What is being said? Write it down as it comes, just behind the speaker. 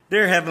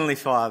Dear Heavenly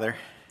Father,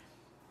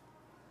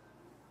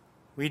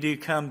 we do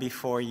come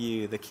before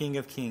you, the King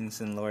of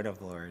Kings and Lord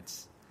of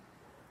Lords.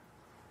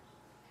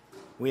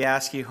 We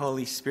ask you,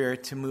 Holy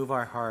Spirit, to move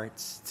our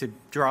hearts, to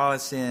draw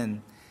us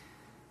in,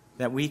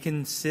 that we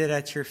can sit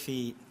at your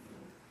feet.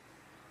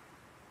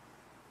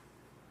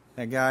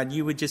 That, God,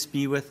 you would just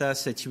be with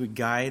us, that you would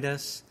guide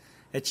us,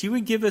 that you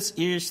would give us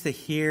ears to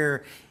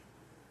hear,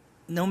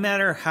 no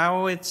matter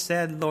how it's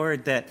said,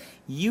 Lord, that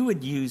you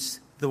would use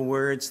the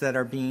words that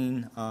are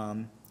being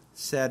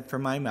said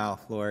from my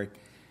mouth, Lord,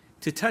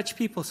 to touch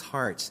people's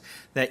hearts,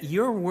 that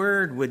your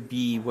word would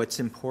be what's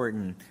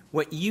important.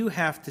 What you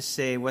have to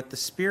say, what the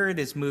Spirit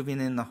is moving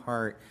in the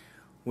heart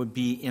would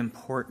be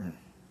important,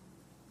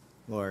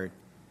 Lord.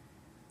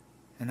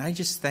 And I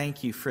just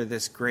thank you for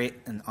this great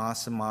and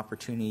awesome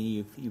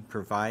opportunity you've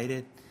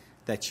provided,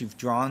 that you've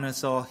drawn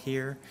us all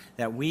here,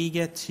 that we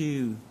get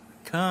to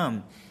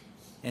come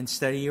and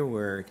study your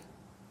word,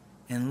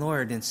 and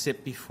Lord, and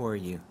sit before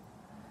you.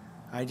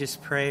 I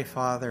just pray,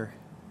 Father,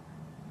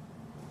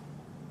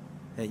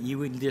 that you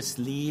would just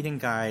lead and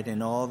guide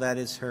in all that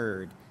is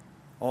heard,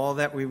 all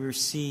that we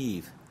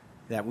receive,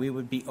 that we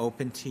would be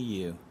open to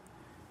you.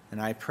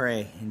 And I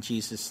pray in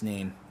Jesus'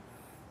 name,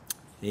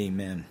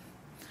 amen.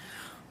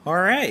 All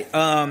right.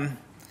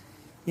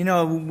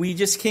 We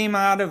just came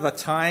out of a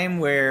time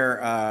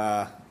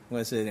where,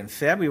 was it in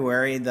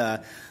February,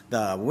 the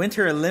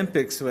Winter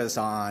Olympics was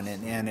on,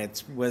 and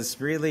it was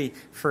really,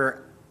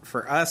 for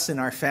us and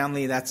our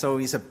family, that's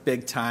always a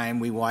big time.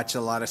 We watch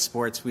a lot of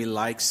sports. We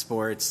like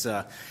sports.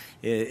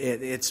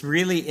 It's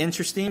really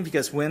interesting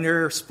because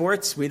winter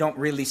sports we don't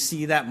really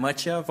see that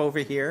much of over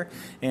here,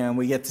 and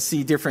we get to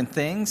see different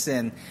things.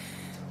 And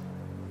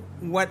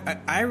what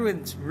I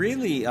was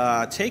really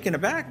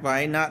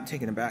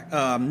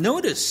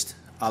noticed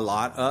a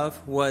lot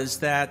of was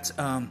that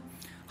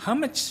how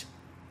much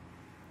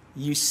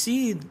you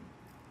see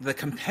the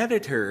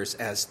competitors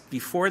as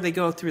before they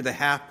go through the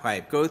half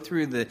pipe, go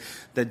through the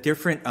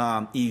different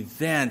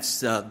events,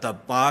 the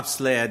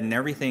bobsled and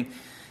everything.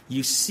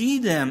 You see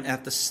them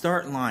at the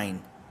start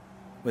line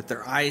with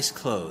their eyes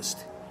closed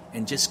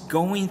and just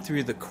going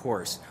through the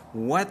course,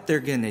 what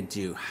they're going to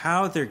do,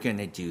 how they're going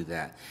to do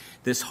that.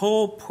 This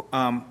whole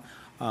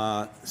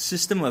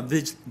system of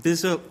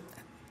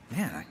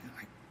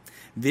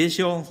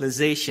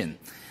visualization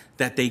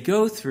that they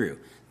go through,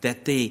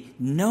 that they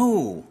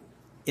know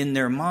in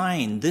their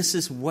mind this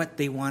is what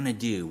they want to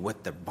do,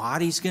 what their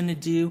body's going to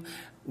do,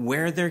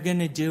 where they're going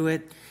to do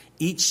it,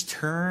 each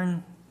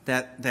turn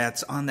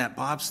that's on that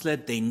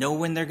bobsled, they know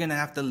when they're going to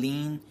have to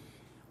lean,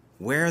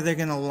 where they're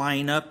going to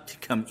line up to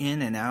come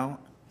in and out.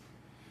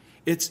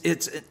 It's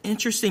an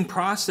interesting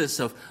process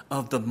of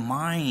the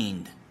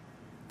mind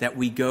that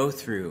we go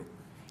through,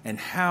 and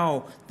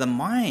how the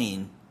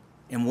mind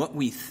and what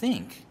we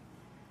think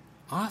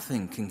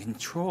often can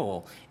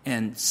control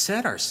and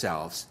set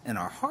ourselves and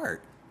our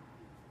heart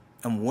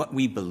and what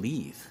we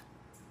believe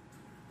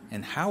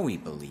and how we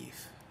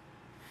believe.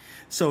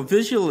 So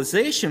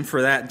visualization,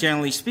 for that,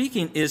 generally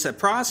speaking, is a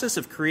process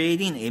of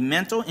creating a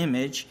mental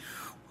image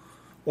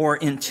or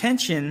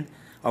intention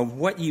of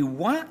what you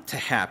want to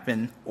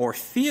happen or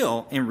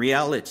feel in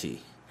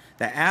reality.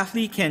 The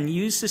athlete can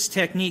use this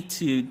technique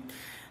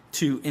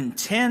to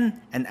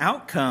intend an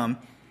outcome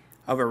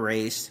of a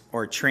race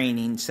or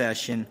training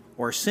session,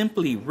 or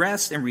simply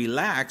rest and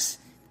relax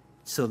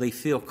so they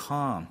feel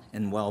calm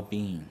and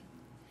well-being.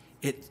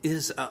 It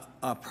is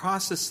a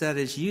process that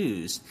is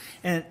used.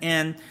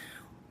 And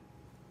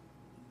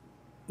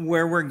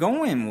where we're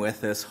going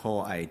with this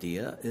whole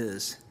idea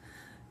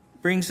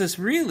brings us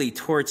really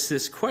towards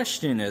this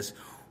question is,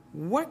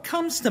 what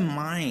comes to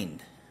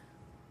mind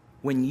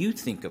when you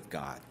think of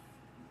God?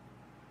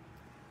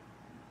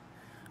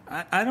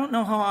 I don't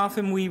know how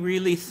often we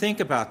really think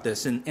about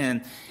this,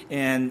 and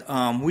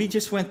we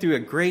just went through a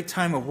great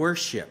time of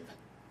worship,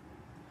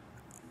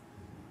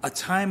 a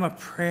time of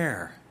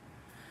prayer.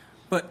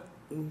 But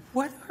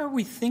what are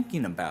we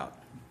thinking about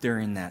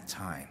during that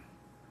time?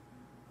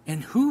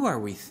 And who are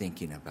we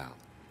thinking about?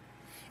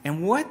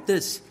 And what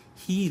does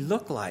he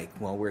look like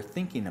while we're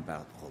thinking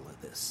about all of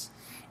this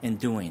and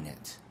doing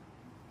it?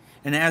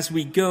 And as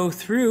we go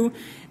through,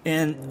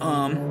 and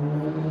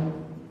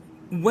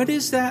what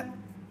is that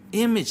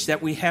image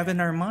that we have in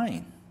our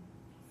mind?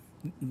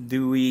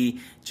 Do we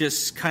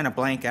just kind of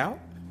blank out?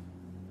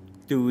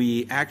 Do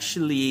we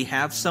actually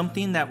have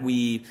something that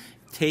we've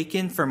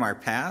taken from our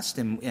past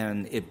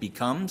and it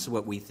becomes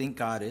what we think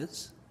God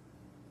is?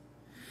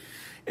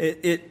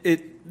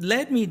 It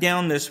led me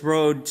down this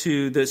road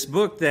to this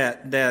book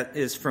that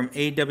is from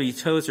A.W.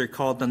 Tozer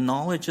called The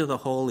Knowledge of the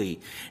Holy.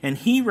 And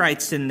he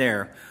writes in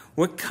there,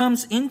 what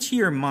comes into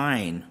your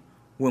mind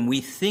when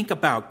we think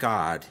about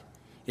God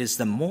is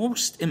the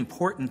most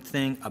important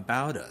thing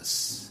about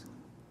us.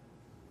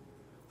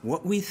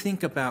 What we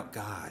think about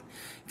God.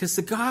 Because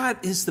the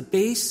God is the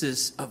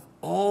basis of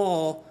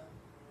all,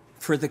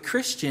 for the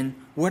Christian,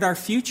 what our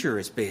future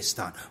is based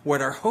on,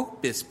 what our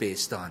hope is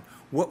based on,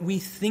 what we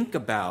think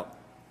about.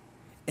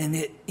 And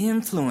it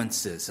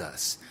influences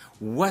us,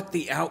 what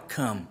the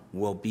outcome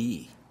will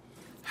be,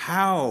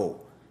 how,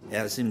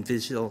 as in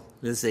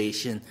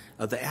visualization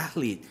of the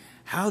athlete,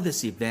 how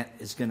this event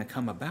is going to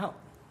come about.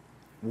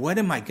 What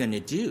am I going to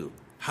do?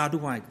 How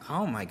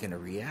am I going to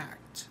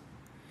react?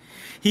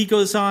 He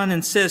goes on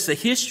and says, the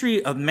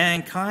history of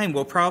mankind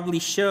will probably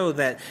show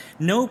that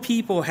no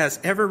people has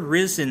ever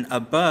risen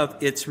above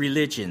its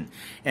religion,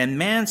 and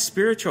man's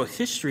spiritual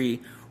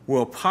history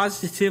will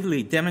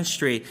positively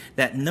demonstrate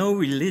that no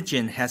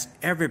religion has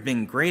ever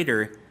been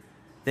greater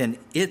than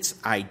its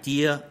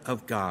idea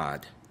of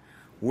God.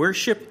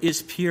 Worship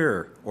is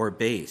pure or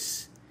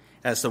base,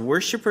 as the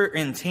worshiper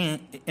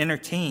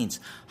entertains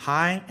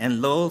high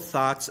and low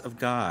thoughts of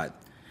God.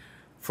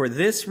 For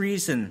this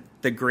reason,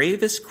 the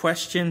gravest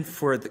question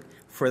for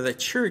the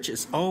church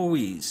is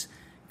always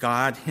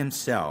God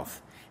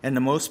himself. And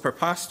the most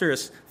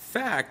preposterous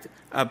fact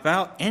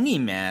about any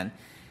man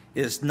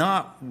is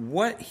not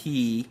what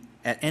he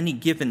at any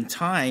given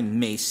time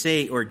may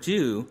say or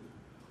do,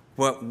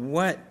 but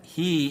what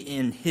he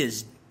in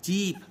his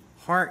deep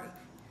heart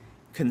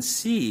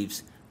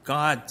conceives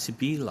God to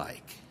be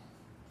like.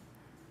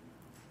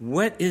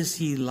 What is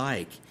he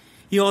like?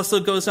 He also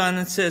goes on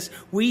and says,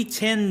 we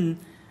tend,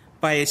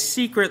 by a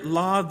secret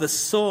law of the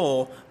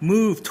soul,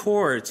 move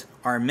towards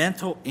our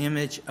mental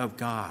image of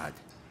God.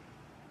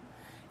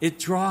 It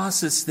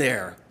draws us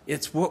there.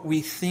 It's what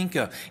we think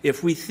of.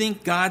 If we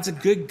think God's a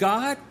good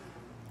God,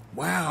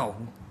 wow,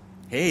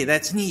 hey,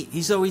 that's neat.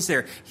 He's always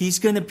there. He's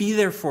going to be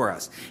there for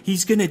us.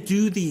 He's going to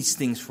do these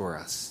things for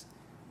us.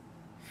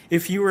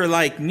 If you were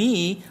like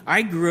me,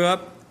 I grew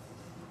up,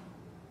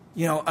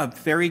 a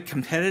very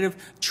competitive,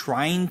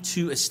 trying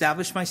to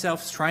establish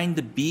myself, trying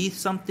to be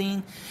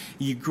something.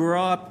 You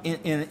grow up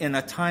in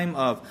a time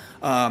of,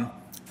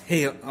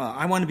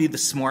 I want to be the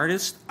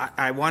smartest.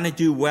 I want to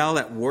do well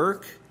at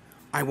work.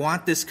 I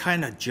want this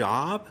kind of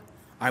job.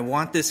 I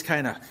want this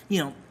kind of,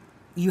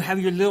 you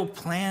have your little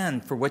plan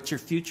for what your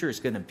future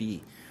is going to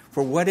be,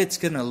 for what it's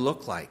going to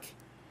look like.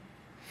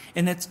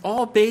 And it's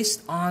all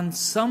based on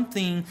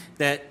something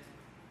that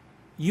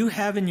you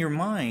have in your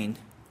mind,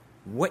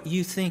 what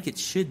you think it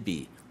should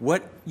be,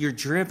 what you're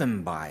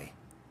driven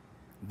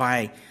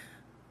by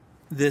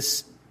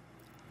this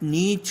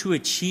need to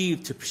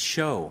achieve, to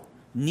show,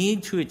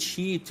 need to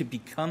achieve, to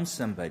become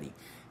somebody,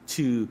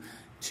 to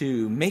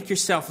make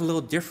yourself a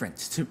little different,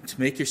 to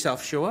make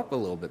yourself show up a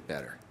little bit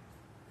better.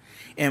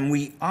 And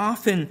we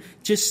often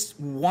just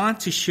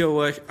want to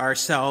show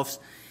ourselves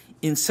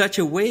in such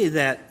a way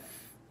that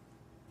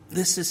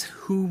this is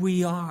who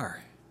we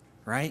are,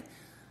 right?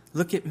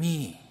 Look at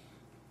me.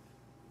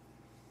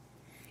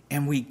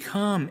 And we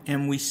come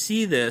and we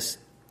see this,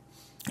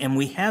 and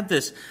we have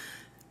this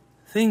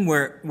thing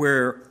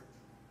where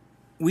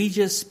we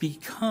just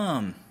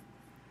become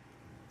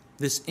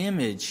this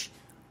image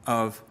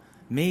of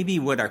maybe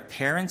what our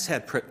parents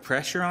had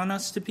pressure on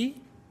us to be,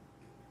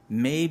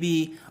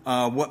 maybe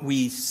what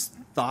we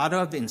thought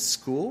of in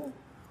school,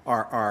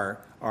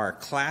 our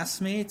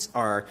classmates,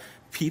 our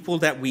people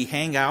that we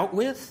hang out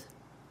with.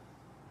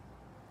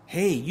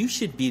 Hey, you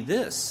should be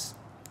this.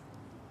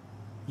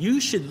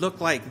 You should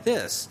look like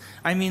this.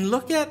 I mean,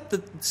 look at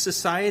the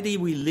society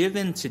we live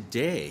in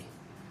today.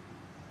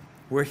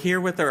 We're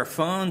here with our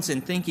phones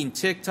and thinking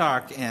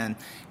TikTok and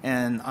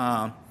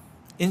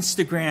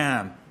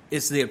Instagram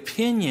is the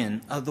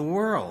opinion of the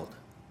world,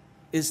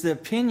 is the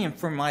opinion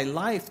for my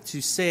life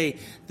to say,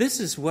 this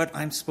is what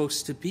I'm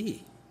supposed to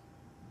be.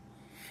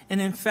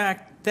 And in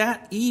fact,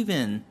 that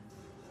even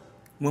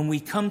when we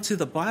come to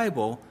the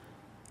Bible,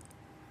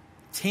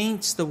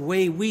 taints the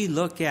way we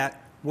look at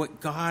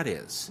what God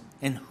is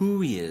and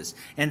who he is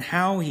and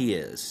how he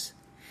is.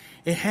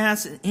 It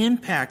has an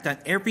impact on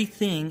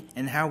everything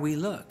and how we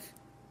look.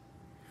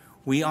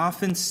 We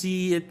often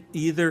see it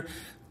either,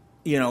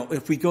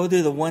 if we go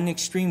to the one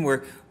extreme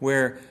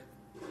where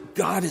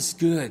God is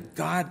good,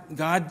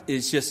 God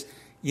is just,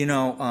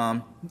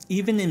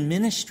 even in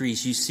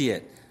ministries you see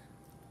it.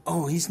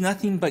 Oh, he's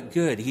nothing but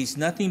good. He's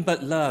nothing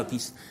but love.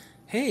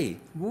 Hey,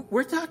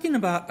 we're talking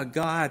about a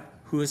God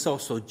who is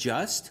also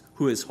just,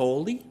 who is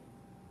holy,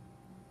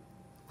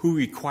 who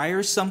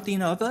requires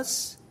something of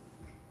us,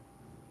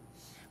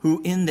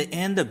 who in the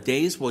end of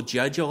days will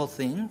judge all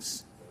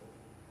things.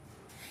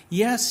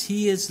 Yes,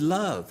 he is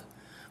love,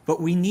 but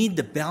we need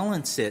to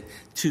balance it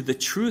to the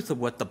truth of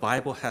what the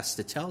Bible has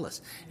to tell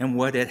us and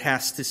what it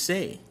has to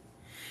say.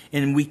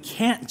 And we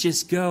can't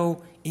just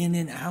go in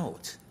and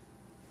out.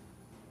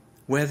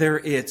 Whether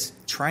it's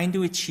trying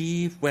to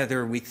achieve,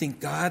 whether we think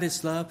God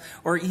is love,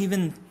 or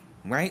even,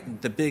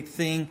 right, the big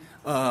thing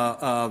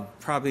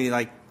probably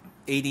like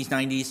 80s,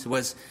 90s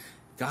was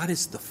God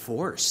is the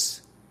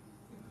Force,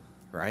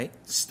 right?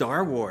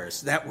 Star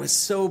Wars, that was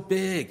so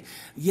big.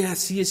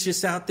 Yes, he is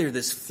just out there,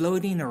 this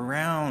floating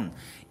around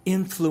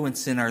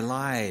influence in our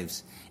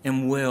lives,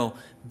 and will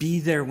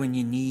be there when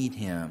you need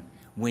him,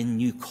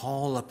 when you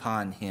call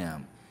upon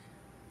him.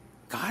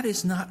 God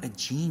is not a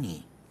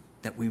genie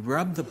that we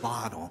rub the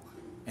bottle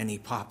and he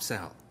pops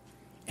out,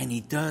 and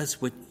he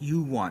does what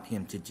you want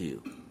him to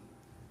do.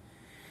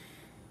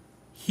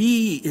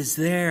 He is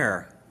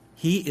there.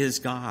 He is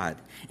God.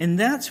 And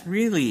that's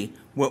really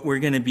what we're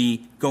going to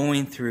be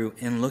going through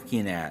and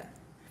looking at.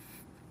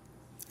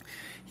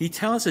 He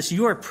tells us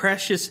you are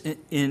precious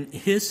in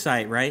his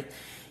sight, right?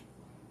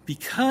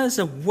 Because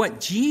of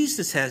what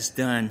Jesus has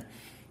done,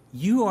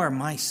 you are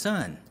my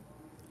son,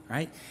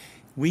 right?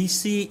 We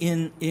see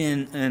in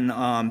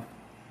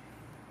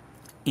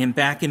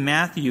back in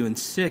Matthew in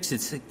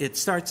 6, it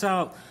starts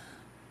out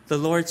the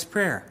Lord's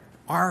Prayer,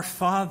 our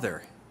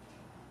Father.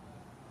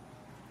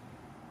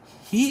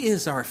 He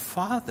is our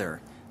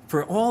Father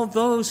for all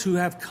those who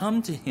have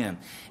come to him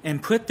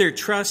and put their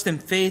trust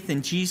and faith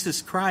in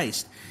Jesus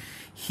Christ.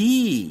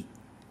 He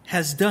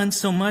has done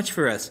so much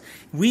for us.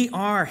 We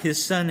are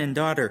his son and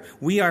daughter.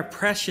 We are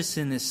precious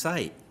in his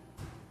sight.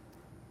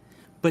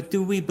 But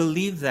do we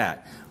believe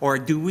that? Or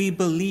do we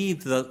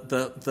believe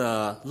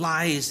the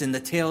lies and the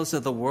tales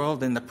of the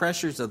world and the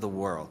pressures of the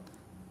world?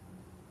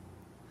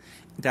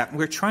 That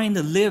we're trying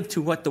to live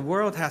to what the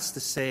world has to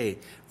say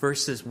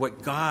versus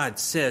what God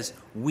says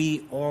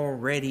we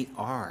already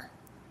are.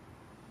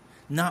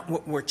 Not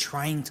what we're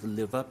trying to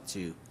live up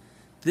to.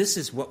 This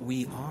is what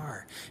we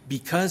are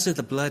because of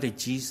the blood of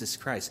Jesus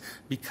Christ,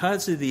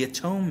 because of the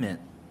atonement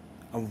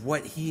of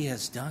what he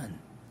has done.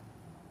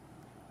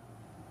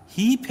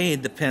 He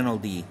paid the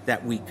penalty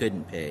that we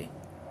couldn't pay.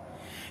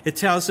 It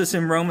tells us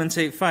in Romans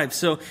 8:5,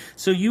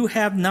 so you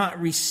have not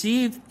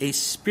received a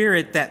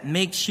spirit that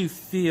makes you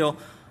feel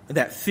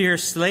that fear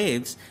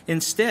slaves.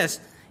 Instead,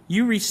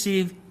 you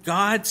received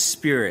God's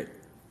Spirit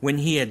when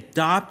he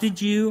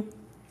adopted you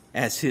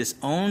as his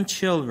own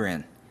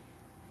children.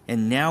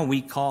 And now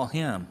we call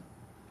him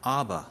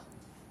Abba,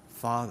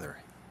 Father.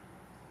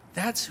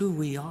 That's who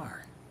we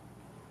are.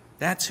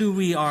 That's who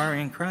we are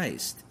in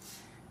Christ.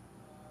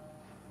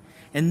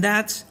 And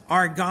that's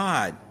our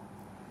God.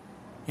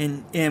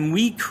 And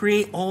we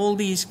create all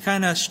these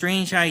kind of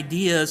strange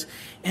ideas,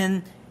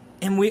 and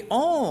we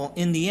all,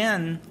 in the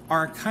end,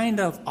 are kind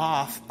of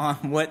off on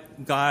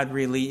what God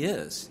really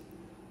is.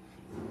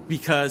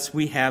 Because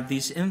we have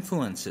these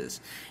influences.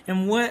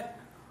 And what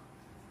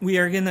we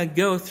are going to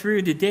go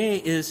through today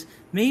is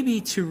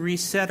maybe to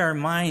reset our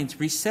minds,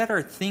 reset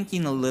our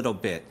thinking a little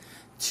bit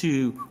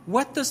to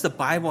what does the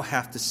Bible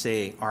have to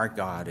say our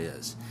God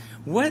is?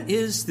 What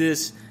is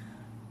this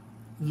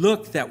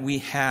look that we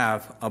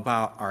have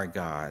about our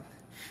God?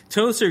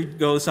 Tozer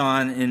goes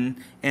on,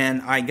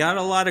 and I got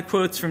a lot of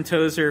quotes from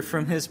Tozer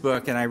from his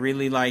book, and I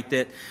really liked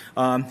it.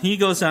 He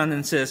goes on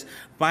and says,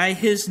 by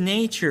his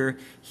nature,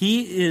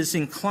 he is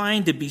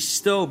inclined to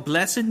bestow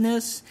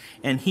blessedness,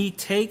 and he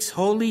takes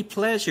holy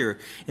pleasure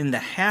in the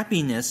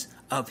happiness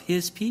of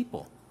his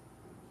people.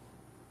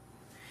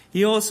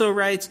 He also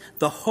writes,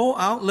 the whole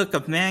outlook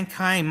of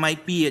mankind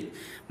might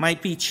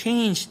be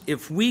changed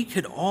if we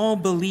could all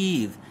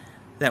believe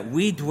that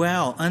we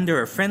dwell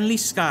under a friendly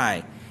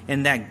sky,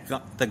 and that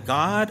the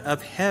God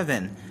of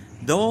heaven,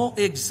 though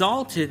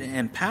exalted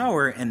in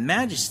power and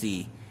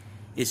majesty,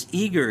 is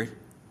eager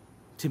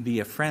to be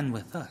a friend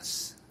with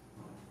us.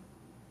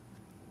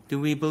 Do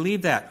we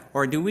believe that?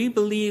 Or do we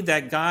believe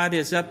that God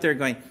is up there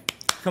going,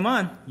 come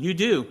on, you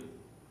do.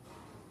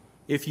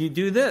 If you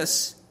do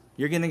this,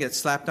 you're going to get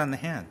slapped on the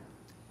hand.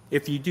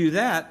 If you do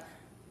that,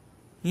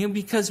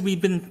 because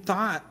we've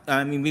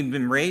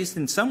been raised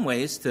in some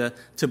ways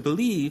to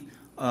believe,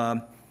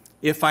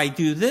 if I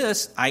do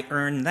this, I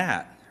earn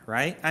that,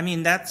 right?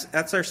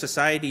 That's our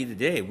society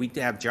today. We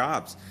have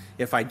jobs.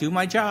 If I do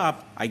my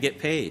job, I get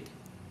paid.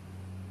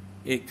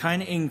 It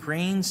kind of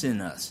ingrains in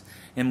us.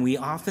 And we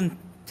often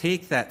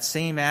take that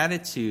same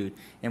attitude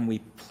and we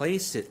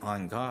place it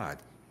on God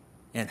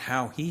and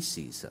how he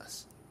sees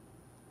us.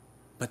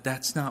 But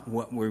that's not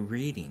what we're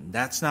reading.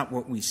 That's not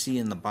what we see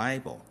in the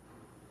Bible.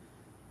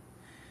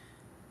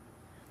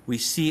 We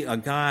see a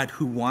God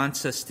who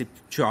wants us to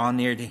draw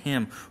near to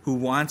him, who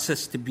wants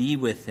us to be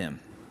with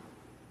him.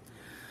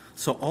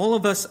 So all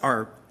of us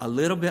are a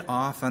little bit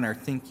off on our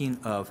thinking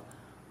of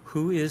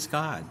who is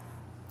God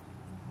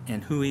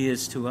and who he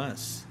is to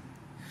us.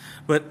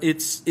 But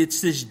it's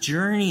this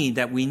journey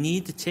that we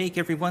need to take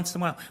every once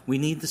in a while. We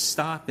need to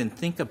stop and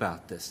think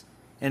about this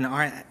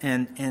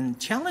and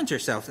challenge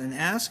ourselves and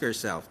ask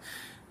ourselves,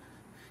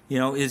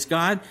 is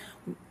God...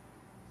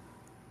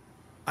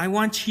 I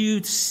want you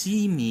to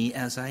see me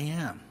as I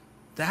am.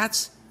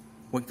 That's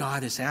what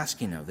God is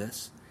asking of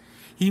us.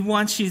 He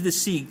wants you to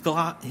see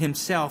God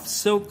himself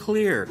so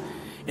clear,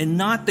 and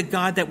not the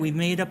God that we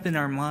made up in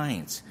our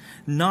minds.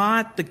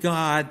 Not the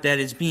God that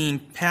is being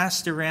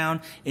passed around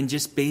in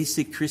just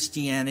basic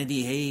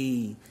Christianity.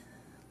 Hey,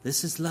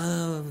 this is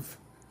love.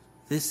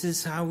 This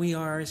is how we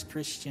are as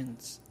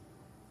Christians.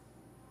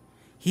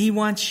 He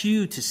wants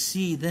you to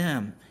see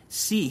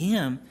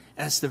him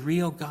as the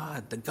real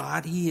God, the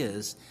God he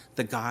is,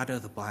 the God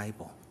of the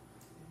Bible.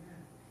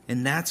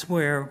 And that's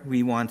where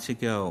we want to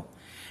go.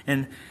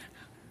 And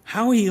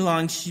how he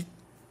longs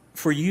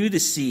for you to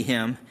see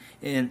him,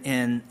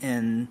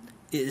 and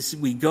as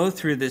we go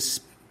through this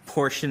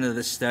portion of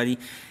the study,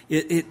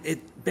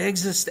 it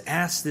begs us to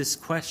ask this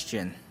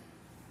question.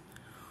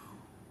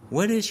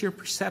 What is your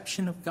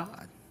perception of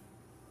God?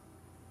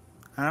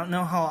 I don't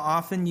know how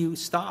often you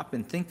stop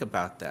and think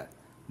about that.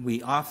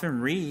 we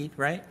often read,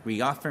 right?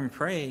 We often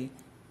pray,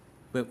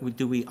 but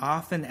do we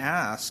often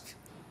ask,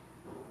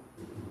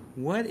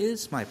 what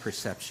is my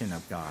perception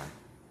of God?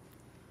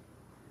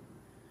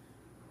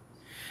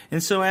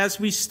 And so as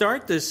we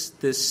start this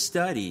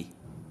study,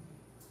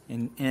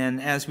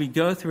 and as we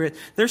go through it,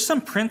 there's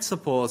some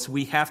principles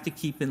we have to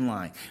keep in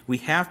line. We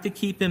have to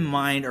keep in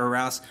mind, or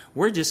else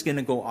we're just going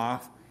to go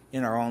off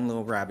in our own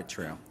little rabbit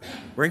trail.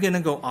 We're going to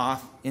go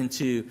off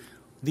into,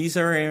 these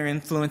are our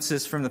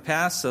influences from the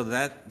past, so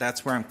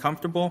that's where I'm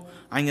comfortable.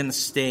 I'm going to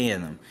stay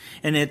in them.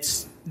 And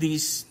it's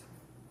these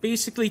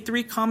basically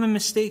 3 common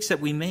mistakes that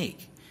we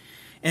make.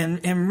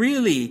 And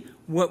really,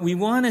 what we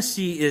want to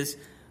see is,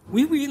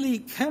 we really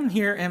come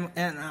here,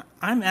 and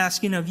I'm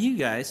asking of you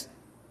guys,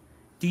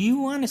 do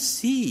you want to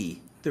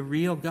see the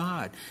real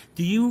God?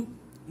 Do you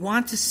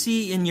want to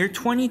see in your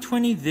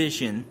 2020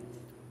 vision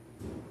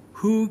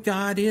who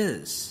God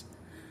is?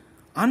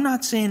 I'm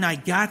not saying I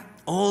got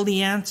all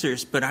the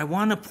answers, but I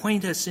want to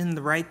point us in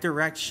the right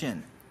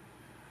direction.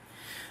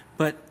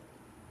 But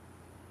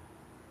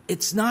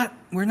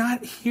we're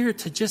not here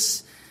to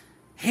just,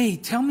 hey,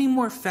 tell me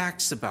more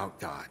facts about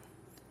God.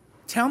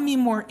 Tell me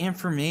more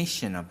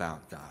information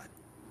about God.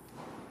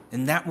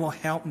 And that will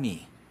help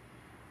me.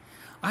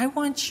 I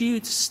want you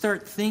to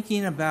start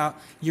thinking about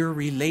your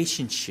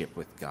relationship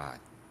with God.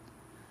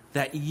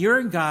 That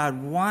your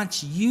God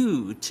wants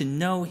you to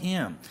know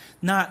Him,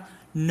 not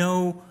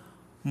know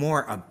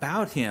more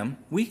about Him.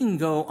 We can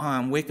go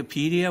on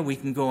Wikipedia, we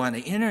can go on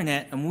the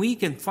internet, and we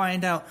can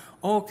find out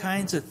all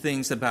kinds of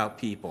things about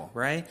people,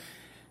 right?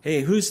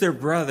 Hey, who's their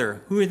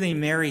brother? Who are they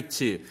married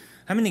to?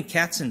 How many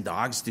cats and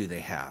dogs do they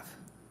have?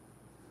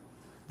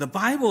 The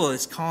Bible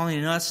is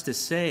calling us to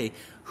say,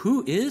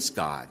 who is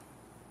God?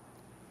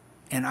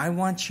 And I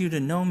want you to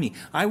know me.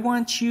 I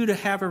want you to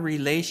have a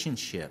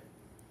relationship.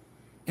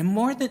 And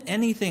more than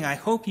anything, I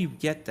hope you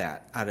get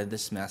that out of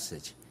this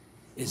message,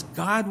 is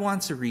God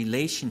wants a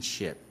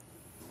relationship.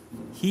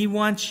 He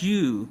wants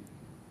you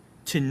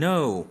to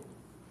know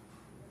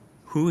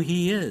who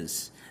He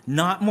is.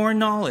 Not more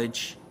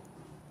knowledge,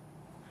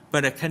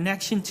 but a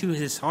connection to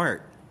His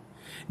heart.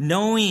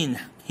 Knowing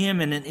Him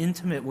in an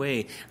intimate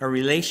way, a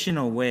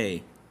relational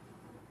way.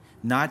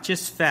 Not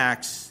just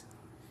facts,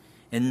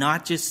 and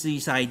not just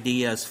these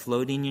ideas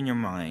floating in your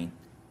mind.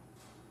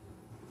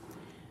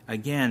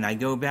 Again, I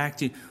go back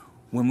to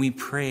when we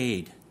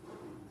prayed.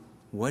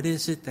 What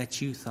is it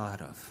that you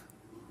thought of?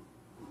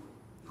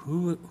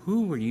 Who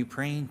were you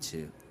praying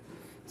to?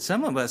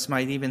 Some of us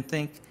might even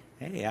think,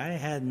 hey, I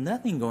had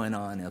nothing going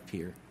on up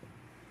here.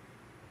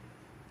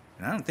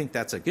 And I don't think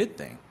that's a good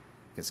thing,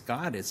 because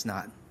God is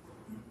not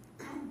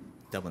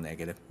double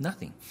negative,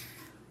 nothing.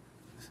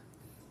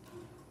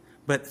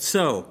 But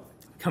so,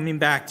 coming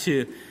back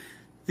to,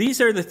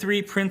 these are the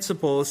 3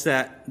 principles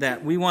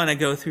that we want to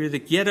go through to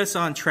get us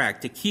on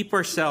track, to keep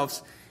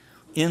ourselves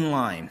in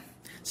line.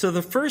 So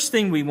the first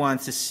thing we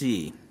want to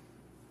see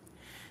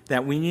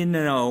that we need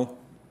to know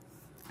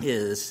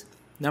is,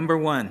 number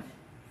 1,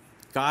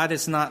 God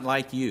is not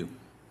like you,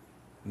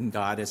 and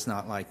God is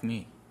not like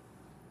me.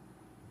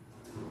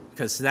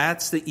 Because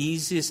that's the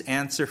easiest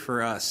answer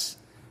for us,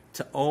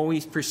 to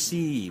always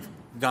perceive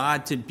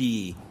God to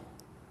be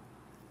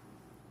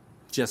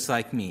just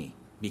like me,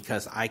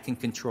 because I can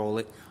control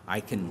it, I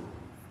can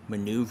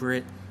maneuver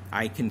it,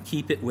 I can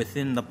keep it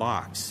within the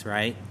box,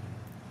 right?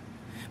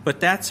 But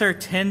that's our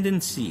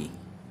tendency.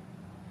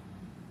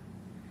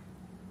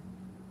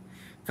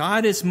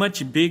 God is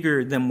much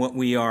bigger than what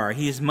we are.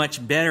 He is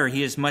much better.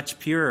 He is much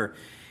purer.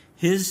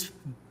 The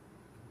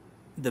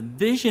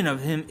vision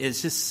of Him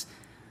is just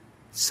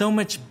so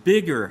much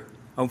bigger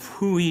of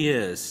who He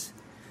is.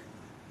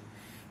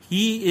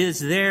 He is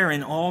there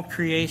in all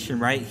creation,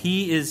 right?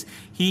 He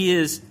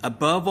is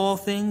above all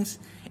things,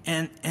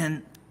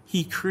 and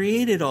He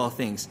created all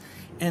things.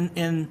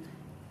 And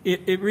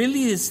it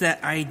really is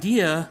that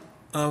idea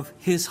of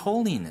His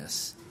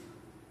holiness,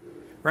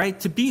 right?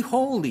 To be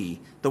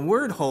holy, the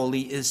word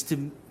holy is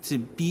to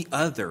be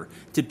other,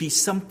 to be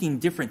something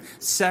different,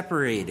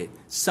 separated,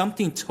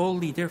 something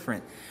totally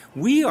different.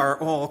 We are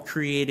all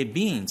created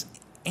beings.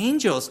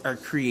 Angels are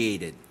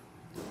created.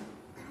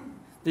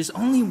 There's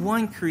only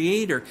one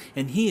Creator,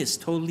 and He is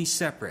totally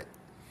separate.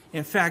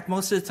 In fact,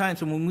 most of the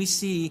times when we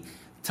see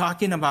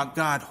talking about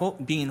God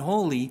being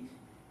holy,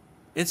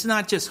 it's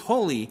not just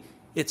holy,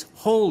 it's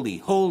holy,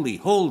 holy,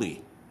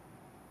 holy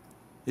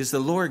is the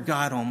Lord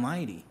God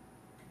Almighty.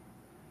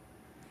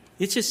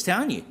 It's just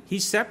telling you,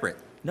 He's separate.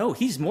 No,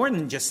 He's more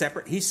than just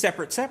separate. He's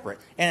separate.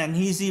 And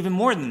He's even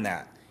more than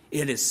that.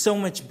 It is so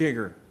much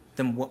bigger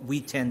than what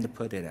we tend to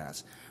put it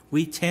as.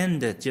 We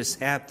tend to just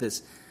have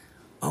this,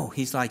 oh,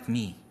 He's like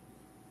me.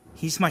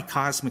 He's my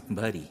cosmic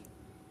buddy.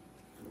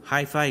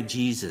 High five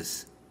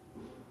Jesus.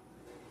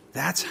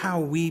 That's how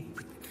we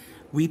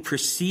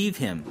perceive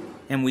Him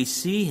and we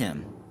see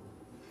Him.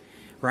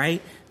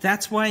 Right?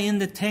 That's why in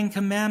the 10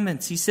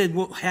 Commandments He said,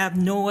 we'll have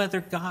no other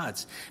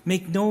gods.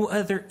 Make no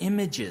other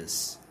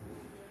images.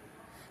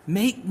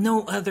 Make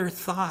no other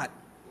thought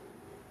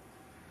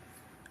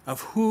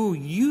of who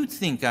you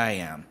think I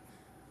am.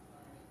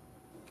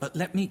 but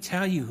let me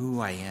tell you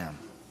who I am.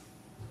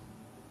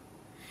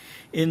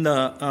 In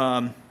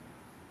the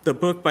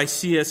book by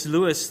C.S.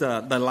 Lewis,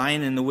 The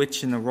Lion and the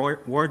Witch and the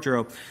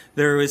Wardrobe,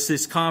 there was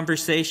this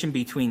conversation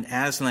between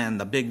Aslan,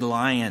 the big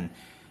lion,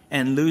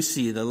 and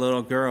Lucy, the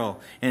little girl.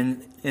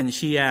 And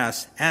she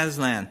asked,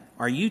 Aslan,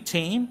 are you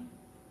tame?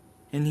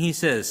 And he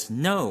says,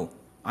 no,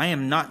 I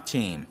am not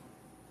tame.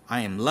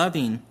 I am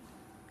loving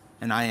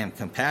and I am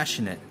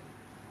compassionate,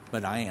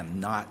 but I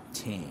am not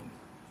tame.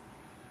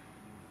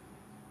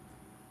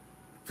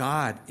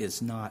 God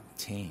is not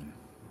tame.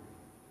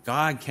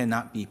 God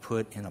cannot be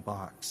put in a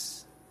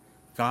box.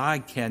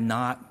 God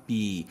cannot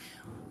be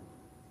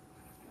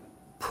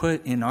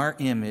put in our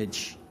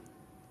image,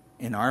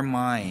 in our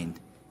mind,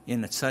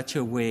 in such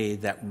a way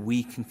that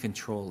we can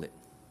control it,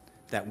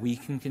 that we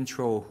can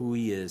control who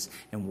he is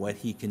and what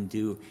he can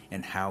do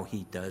and how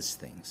he does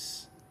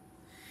things.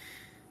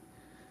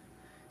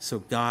 So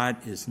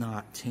God is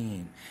not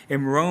tame.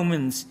 In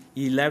Romans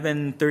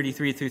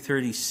 11:33 through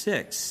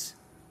 36,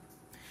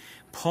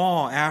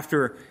 Paul,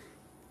 after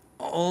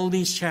all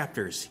these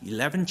chapters,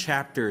 11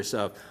 chapters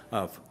of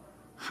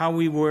how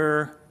we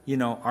were,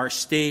 our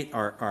state,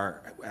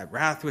 our at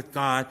wrath with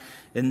God,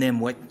 and then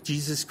what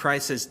Jesus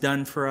Christ has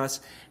done for us,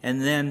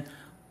 and then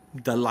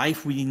the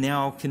life we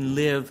now can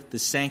live, the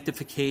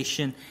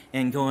sanctification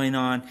and going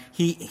on.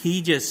 He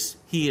is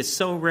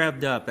so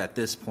revved up at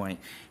this point.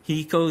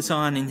 He goes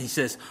on and he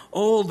says,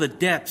 oh, the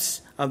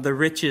depths of the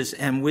riches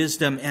and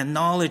wisdom and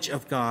knowledge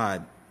of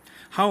God.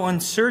 How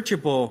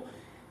unsearchable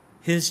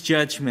his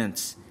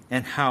judgments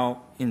and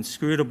how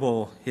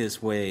inscrutable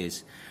his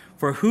ways.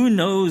 For who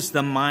knows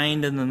the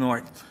mind of the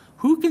north?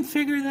 Who can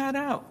figure that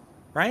out,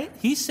 right?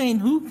 He's saying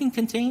who can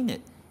contain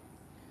it?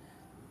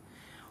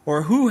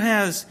 Or who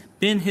has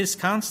been his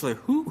counselor?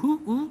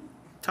 Who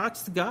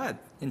talks to God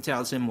and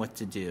tells him what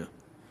to do?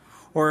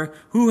 Or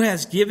who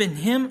has given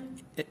him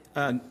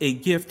a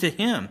gift to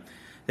him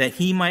that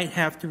he might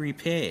have to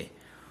repay?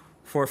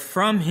 For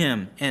from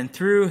him and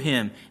through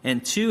him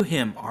and to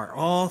him are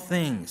all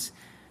things.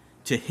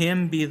 To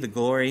him be the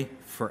glory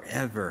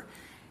forever.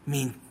 I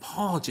mean,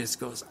 Paul just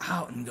goes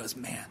out and goes,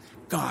 man,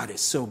 God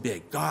is so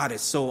big. God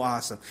is so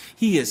awesome.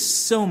 He is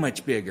so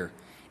much bigger.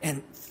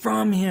 And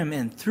from him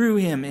and through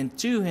him and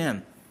to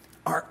him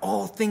are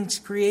all things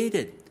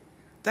created.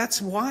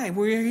 That's why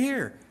we're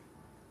here.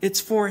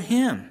 It's for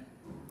him.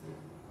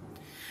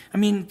 I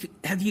mean,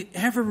 have you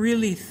ever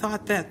really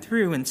thought that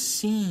through and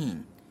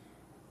seen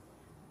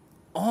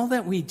all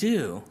that we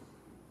do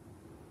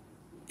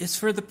is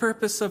for the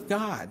purpose of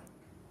God?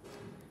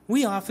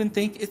 We often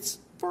think it's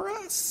for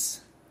us,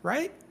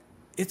 right?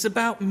 It's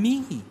about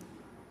me.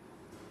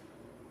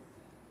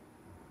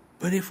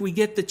 But if we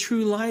get the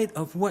true light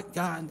of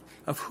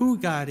who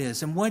God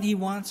is and what he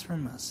wants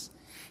from us,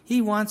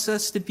 he wants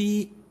us to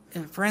be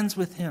friends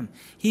with him.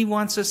 He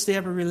wants us to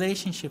have a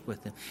relationship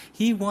with him.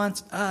 He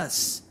wants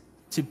us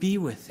to be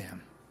with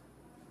him.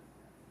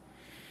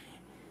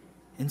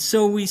 And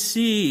so we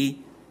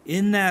see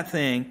in that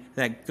thing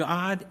that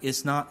God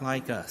is not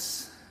like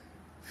us.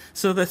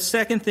 So the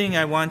second thing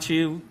I want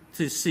you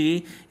to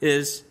see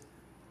is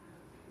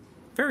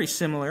very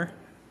similar,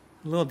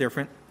 a little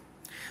different.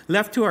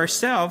 Left to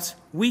ourselves,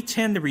 we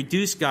tend to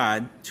reduce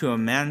God to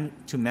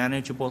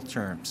manageable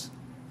terms.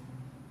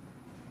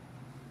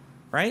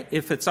 Right?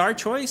 If it's our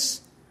choice,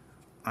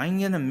 I'm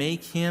going to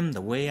make him the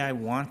way I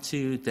want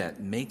to, that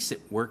makes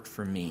it work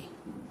for me.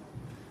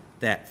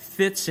 That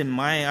fits in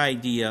my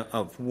idea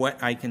of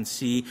what I can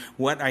see,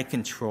 what I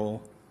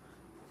control,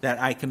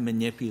 that I can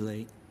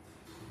manipulate.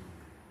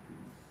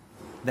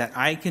 That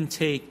I can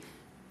take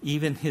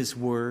even his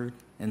word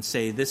and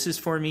say, this is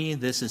for me,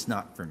 this is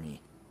not for me.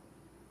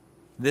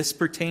 This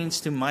pertains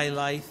to my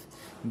life,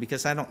 and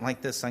because I don't like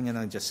this, I'm going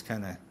to just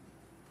kind of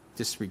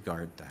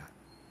disregard that.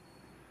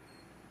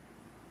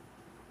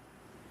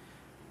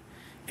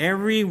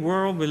 Every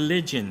world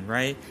religion,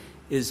 right,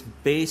 is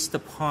based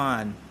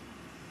upon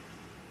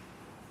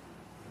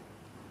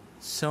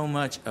so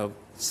much of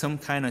some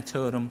kind of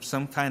totem,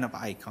 some kind of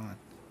icon.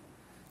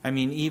 I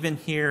mean, even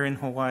here in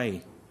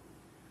Hawaii,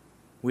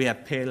 we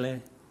have Pele,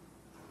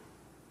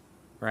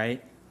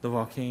 right? The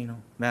volcano,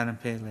 Madame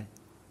Pele.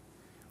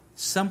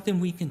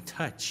 Something we can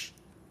touch,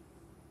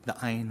 the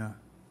Aina.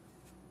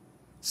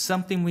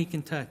 Something we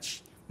can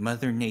touch,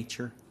 Mother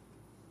Nature.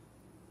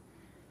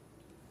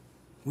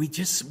 We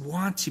just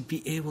want to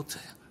be able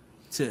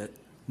to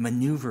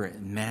maneuver it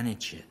and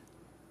manage it.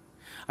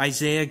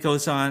 Isaiah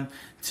goes on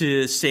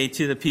to say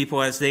to the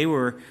people as they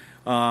were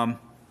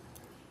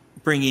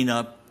bringing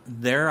up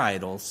their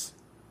idols,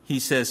 he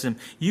says to them,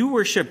 you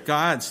worship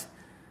gods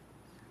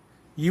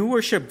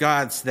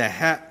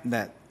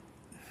that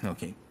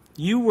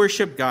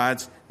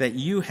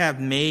you have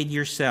made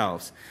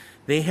yourselves.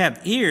 They have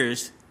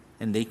ears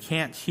and they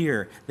can't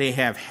hear. They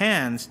have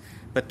hands,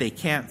 but they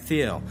can't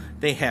feel.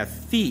 They have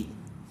feet,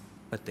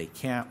 but they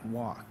can't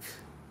walk.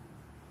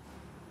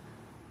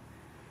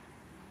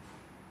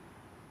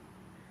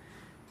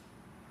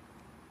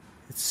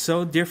 It's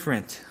so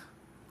different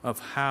of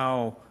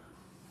how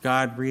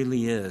God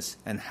really is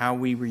and how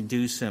we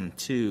reduce him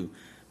to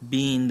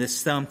being the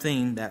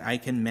something that I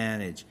can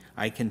manage,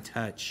 I can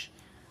touch.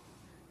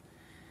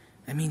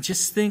 I mean,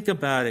 just think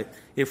about it.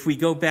 If we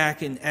go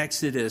back in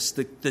Exodus,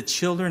 the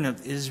children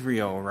of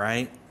Israel,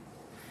 right?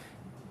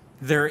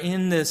 They're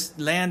in this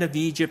land of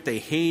Egypt. They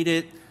hate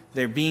it.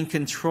 They're being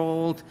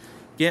controlled.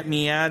 Get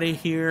me out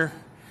of here.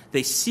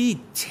 They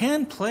see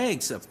 10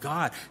 plagues of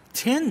God,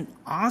 10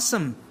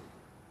 awesome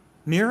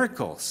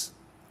miracles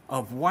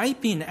of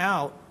wiping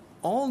out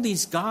all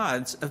these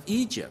gods of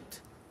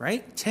Egypt,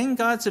 right? 10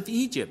 gods of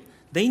Egypt.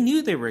 They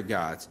knew they were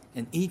gods,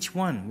 and each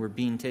one were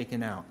being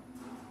taken out.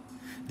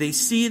 They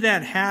see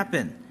that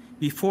happen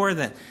before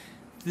that.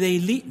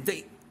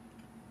 They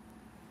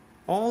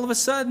all of a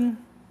sudden,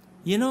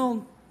 you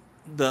know,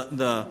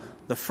 the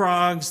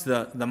frogs,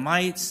 the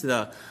mites,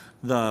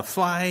 the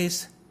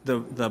flies,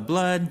 the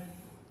blood,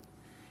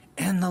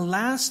 and the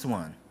last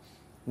one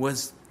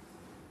was,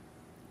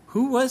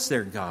 who was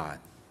their god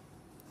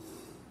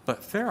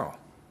but Pharaoh?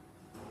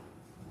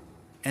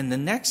 And the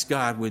next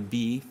god would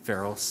be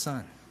Pharaoh's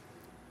son.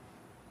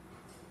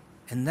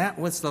 And that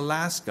was the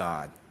last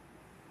god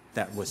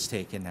that was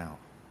taken out.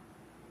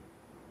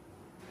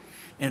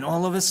 And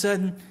all of a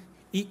sudden,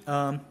 middle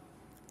of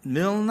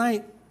the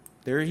night,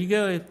 there you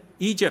go.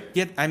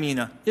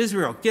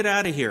 Israel, get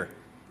out of here.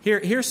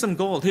 Here's some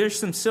gold. Here's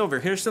some silver.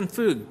 Here's some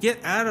food.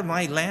 Get out of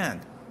my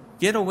land.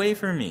 Get away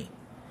from me.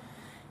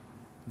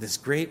 This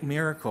great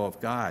miracle of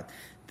God.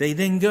 They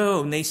then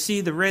go and they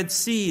see the Red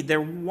Sea. They're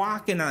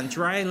walking on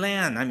dry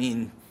land. I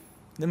mean,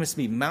 there must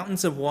be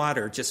mountains of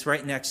water just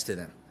right next to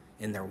them.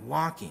 And they're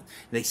walking.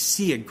 They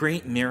see a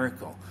great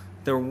miracle.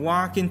 They're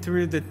walking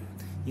through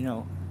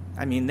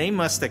they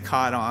must have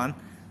caught on.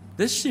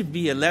 This should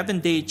be an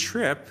 11-day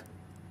trip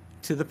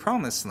to the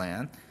Promised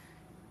Land.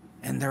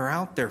 And they're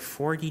out there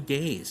 40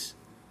 days.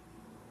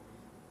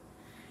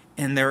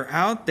 And they're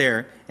out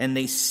there and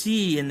they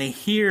see and they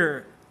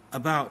hear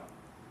about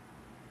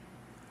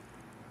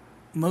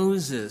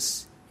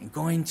Moses and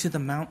going to the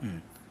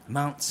mountain,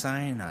 Mount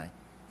Sinai.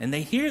 And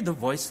they hear the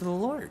voice of the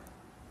Lord.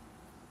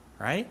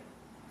 Right?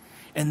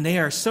 And they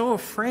are so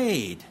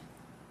afraid.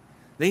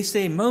 They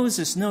say,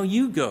 Moses, no,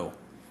 you go.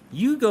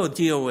 You go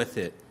deal with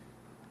it.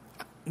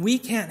 We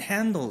can't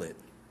handle it.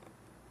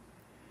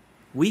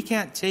 We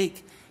can't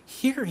take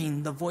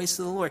hearing the voice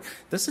of the Lord.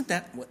 Isn't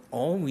that what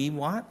all we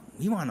want?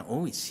 We want to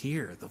always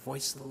hear the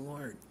voice of the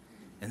Lord.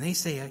 And they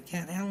say, I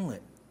can't handle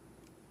it.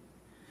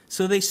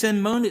 So they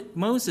send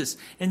Moses,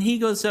 and he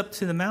goes up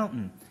to the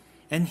mountain.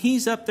 And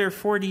he's up there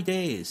 40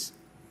 days.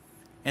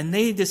 And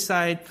they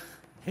decide,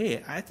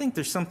 hey, I think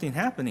there's something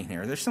happening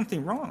here. There's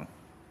something wrong.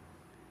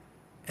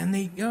 And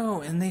they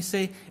go and they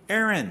say,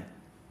 Aaron,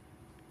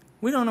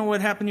 we don't know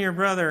what happened to your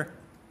brother.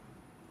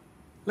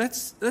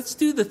 Let's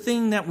do the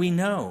thing that we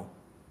know.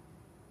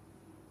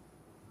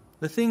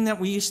 The thing that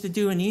we used to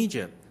do in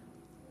Egypt.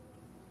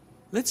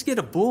 Let's get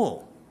a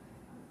bull.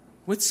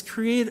 Let's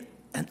create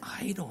an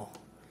idol.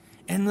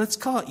 And let's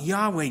call it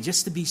Yahweh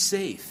just to be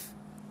safe.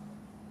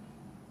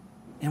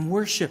 And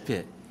worship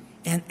it.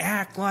 And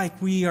act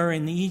like we are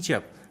in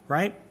Egypt,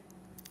 right?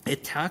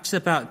 It talks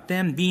about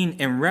them being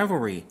in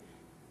revelry.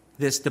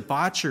 This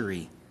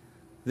debauchery.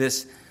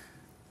 This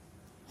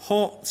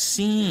whole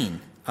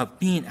scene of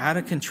being out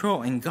of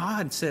control. And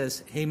God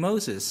says, hey,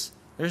 Moses,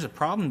 there's a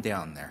problem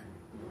down there.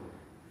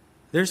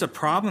 There's a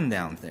problem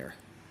down there.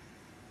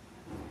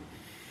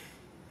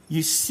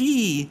 You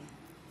see,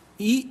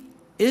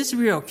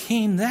 Israel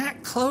came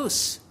that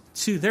close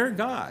to their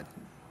God,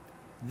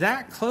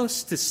 that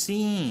close to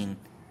seeing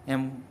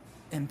and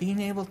being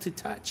able to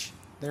touch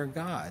their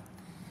God,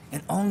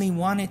 and only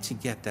wanted to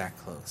get that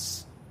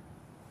close.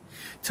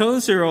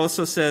 Tozer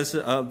also says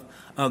of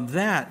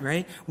that,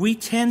 right? We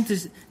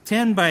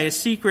tend by a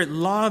secret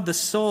law of the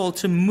soul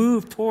to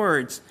move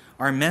towards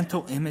our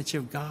mental image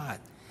of God.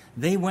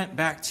 They went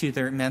back to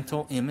their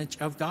mental image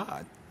of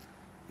God.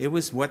 It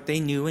was what they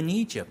knew in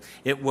Egypt.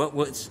 What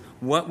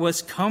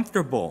was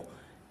comfortable.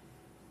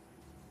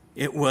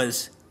 It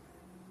was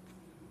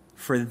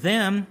for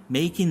them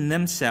making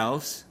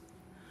themselves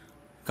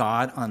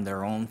God on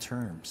their own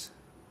terms.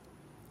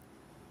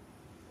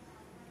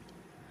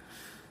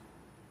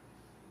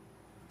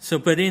 So,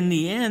 but in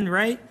the end,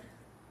 right?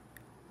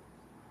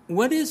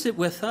 What is it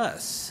with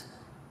us?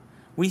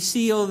 We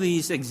see all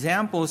these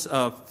examples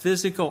of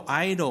physical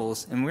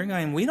idols, and we're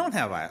going, I don't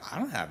have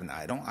an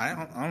idol. I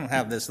don't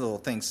have this little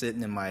thing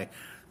sitting in my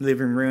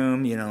living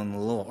room, and a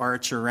little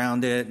arch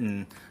around it,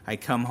 and I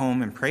come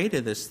home and pray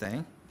to this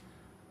thing.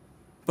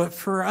 But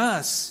for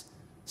us,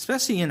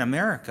 especially in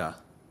America,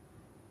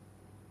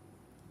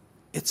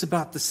 it's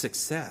about the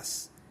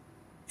success.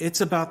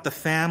 It's about the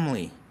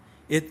family.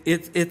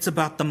 It's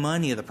about the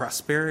money, the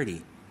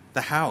prosperity,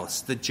 the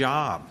house, the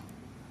job,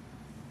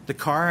 the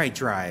car I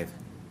drive,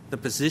 the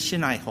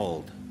position I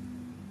hold,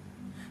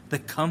 the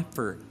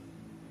comfort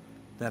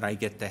that I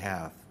get to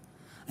have.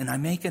 And I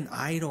make an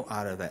idol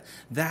out of that.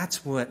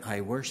 That's what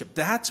I worship.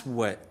 That's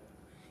what,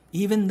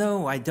 even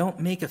though I don't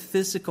make a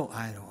physical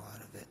idol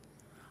out of it,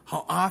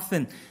 how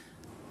often,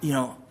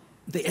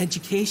 the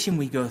education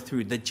we go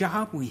through, the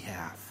job we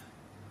have,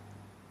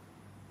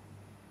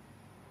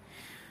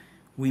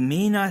 We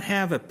may not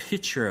have a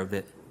picture of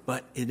it,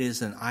 but it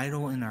is an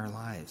idol in our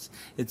lives.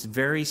 It's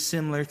very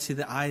similar to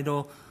the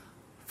idol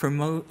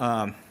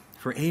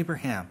for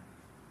Abraham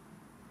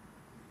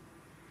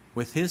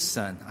with his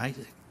son,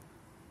 Isaac.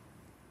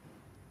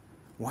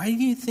 Why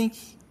do you think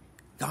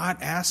God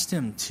asked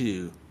him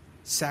to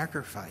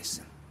sacrifice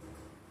him?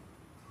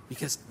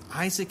 Because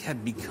Isaac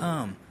had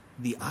become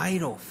the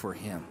idol for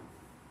him.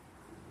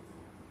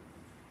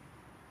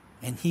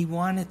 And he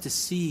wanted to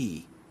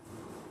see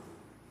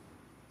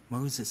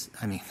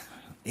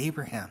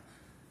Abraham,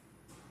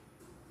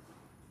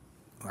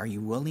 are you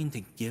willing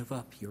to give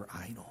up your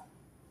idol?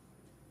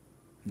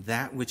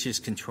 That which is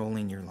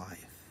controlling your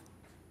life.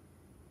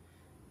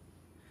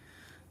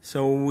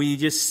 So we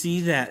just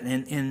see that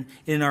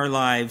in our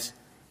lives,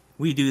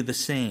 we do the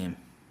same.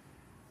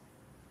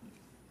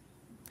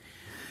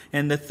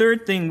 And the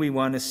third thing we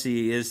want to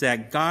see is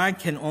that God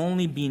can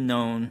only be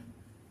known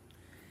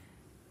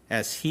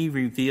as he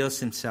reveals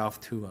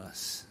himself to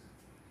us.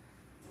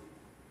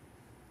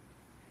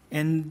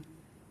 And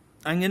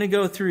I'm going to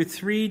go through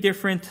 3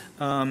 different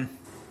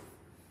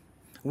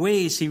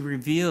ways he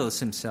reveals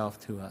himself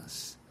to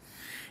us.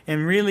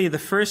 And really the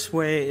first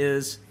way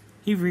is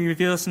he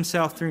reveals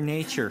himself through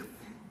nature,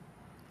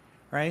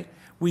 right?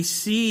 We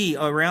see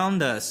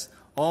around us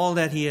all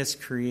that he has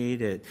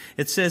created.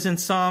 It says in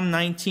Psalm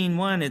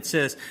 19:1, it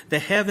says, "The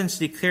heavens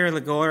declare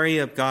the glory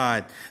of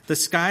God. The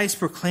skies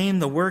proclaim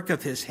the work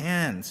of his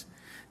hands.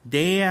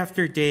 Day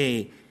after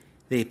day,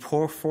 they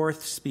pour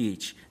forth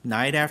speech.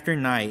 Night after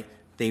night,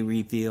 they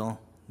reveal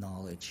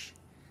knowledge."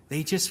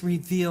 They just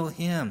reveal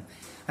him.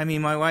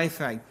 My wife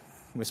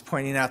was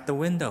pointing out the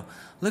window.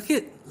 Look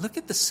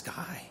at the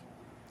sky.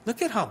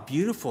 Look at how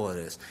beautiful it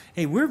is.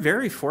 Hey, we're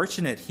very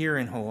fortunate here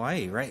in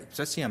Hawaii, right?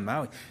 Especially on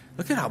Maui.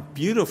 Look at how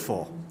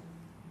beautiful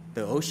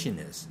the ocean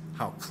is,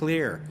 how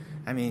clear.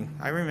 I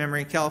remember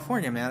in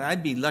California, man,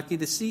 I'd be lucky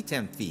to see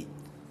 10 feet.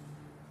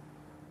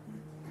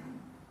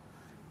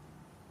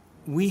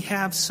 We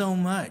have so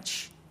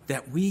much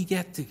that we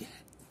get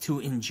to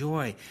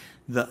enjoy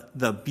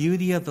the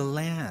beauty of the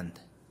land.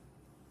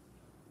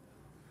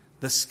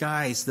 The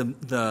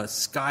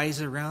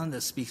skies around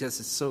us, because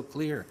it's so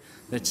clear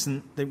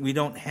that we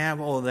don't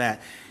have all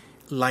that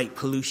light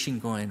pollution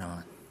going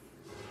on.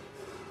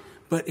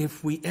 But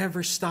if we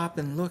ever stop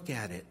and look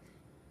at it,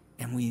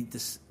 and we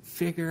just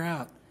figure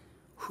out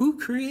who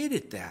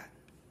created that.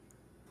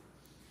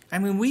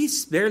 We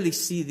barely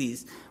see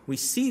these. We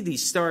see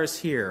these stars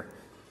here,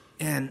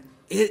 and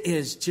it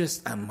is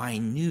just a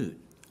minute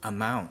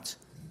amount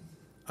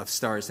of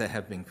stars that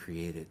have been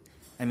created.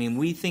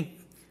 We think,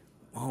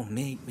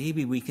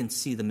 maybe we can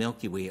see the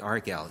Milky Way, our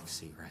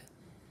galaxy, right?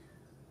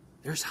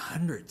 There's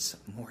hundreds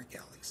of more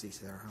galaxies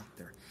that are out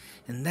there.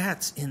 And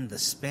that's in the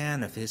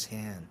span of his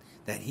hand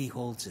that he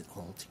holds it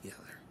all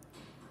together.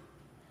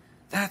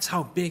 That's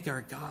how big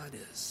our God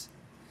is.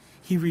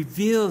 He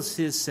reveals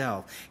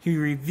himself. He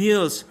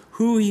reveals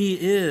who he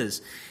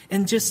is.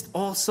 And just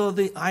also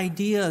the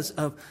ideas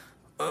of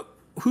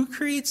who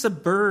creates a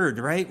bird,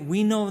 right?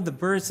 We know the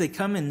birds, they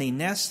come and they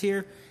nest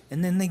here,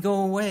 and then they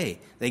go away.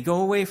 They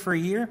go away for a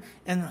year,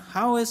 and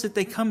how is it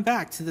they come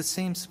back to the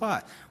same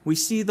spot? We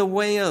see the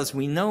whales.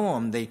 We know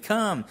them. They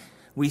come.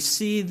 We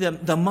see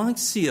the monk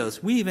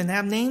seals. We even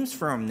have names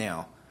for them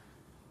now.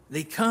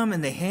 They come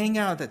and they hang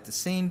out at the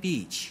same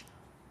beach.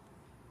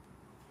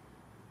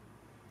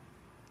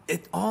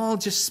 It all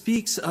just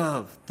speaks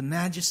of the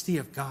majesty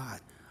of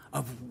God,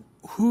 of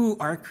who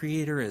our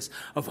Creator is,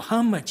 of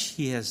how much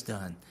he has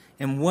done,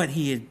 and what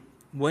he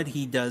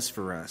does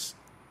for us.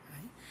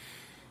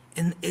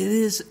 And it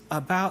is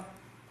about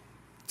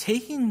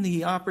taking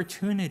the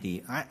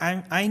opportunity.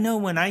 I know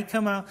when I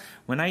come out,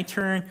 when I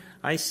turn,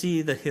 I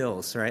see the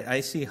hills, right?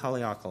 I see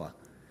Haleakala.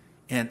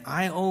 And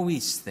I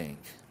always think,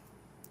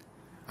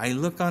 I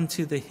look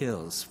onto the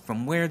hills.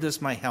 From where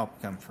does my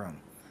help come from?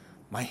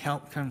 My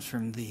help comes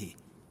from thee,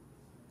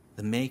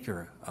 the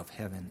maker of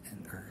heaven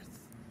and earth.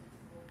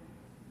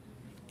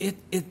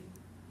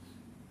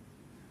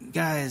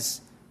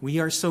 Guys, we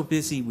are so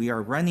busy. We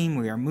are running,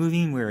 we are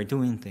moving, we are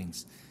doing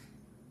things.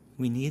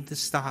 We need to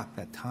stop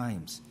at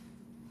times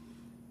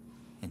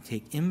and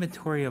take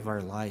inventory of our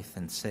life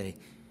and say,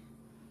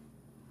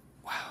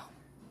 wow,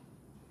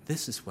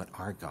 this is what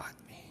our God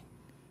made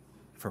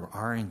for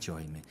our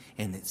enjoyment.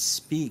 And it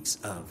speaks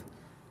of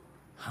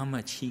how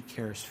much he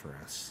cares for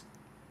us,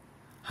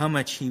 how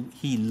much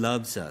he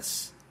loves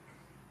us.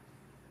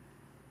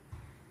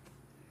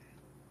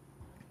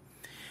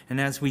 And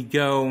as we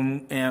go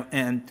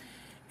and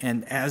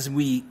as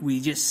we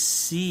just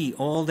see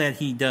all that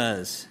he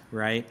does,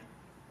 right?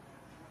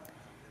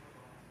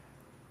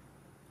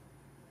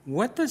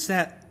 What does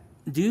that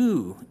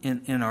do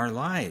in our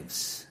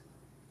lives?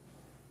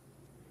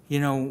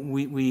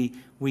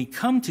 We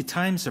come to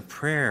times of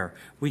prayer.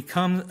 We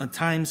come to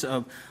times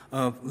of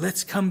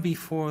let's come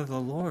before the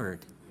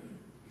Lord.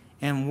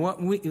 And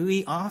what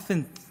we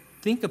often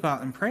think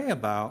about and pray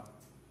about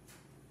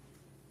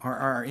are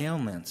our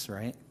ailments,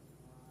 right?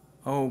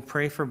 Oh,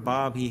 pray for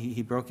Bob,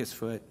 he broke his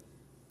foot.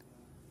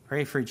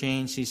 Pray for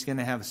Jane, she's going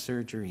to have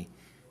surgery.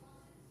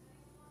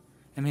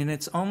 I mean,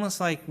 it's almost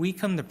like we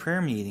come to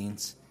prayer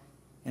meetings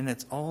and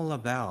it's all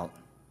about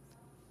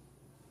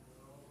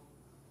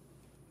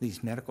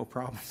these medical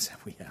problems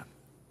that we have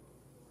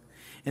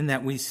and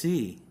that we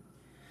see.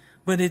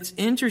 But it's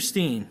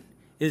interesting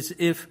is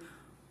if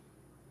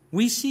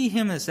we see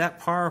him as that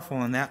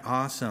powerful and that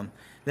awesome,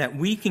 that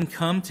we can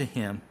come to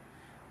him.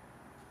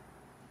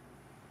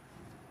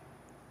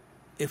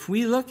 If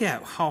we look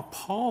at how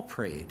Paul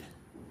prayed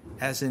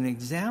as an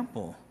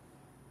example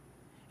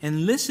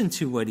and listen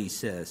to what he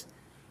says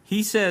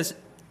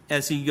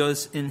as he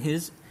goes in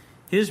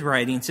his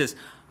writing, says,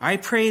 I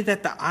pray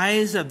that the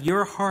eyes of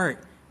your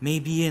heart may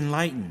be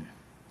enlightened.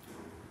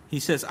 He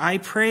says, I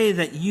pray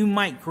that you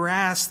might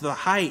grasp the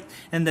height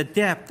and the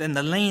depth and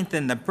the length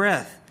and the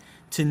breadth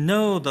to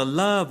know the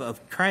love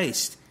of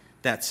Christ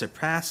that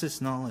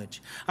surpasses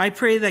knowledge. I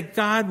pray that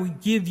God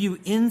would give you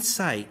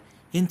insight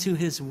into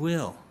his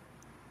will,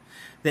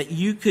 that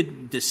you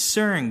could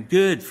discern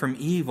good from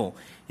evil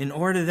in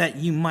order that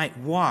you might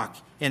walk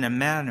in a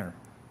manner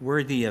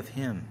worthy of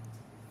him.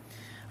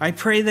 I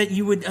pray that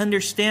you would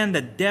understand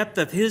the depth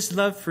of his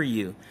love for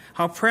you,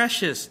 how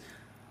precious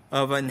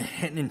of an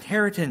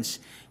inheritance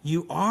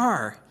you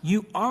are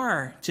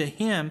to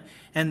him,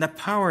 and the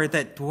power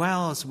that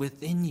dwells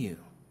within you.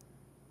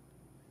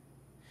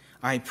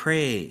 I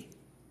pray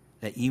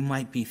that you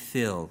might be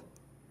filled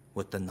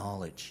with the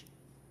knowledge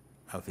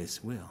of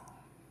his will.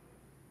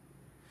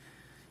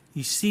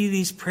 You see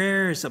these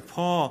prayers of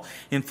Paul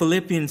in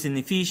Philippians and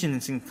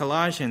Ephesians and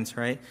Colossians,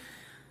 right?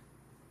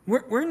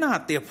 We're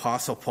not the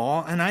Apostle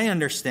Paul, and I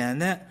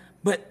understand that,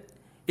 but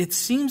it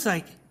seems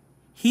like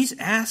he's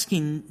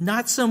asking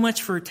not so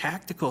much for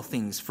tactical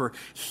things, for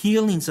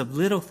healings of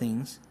little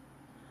things.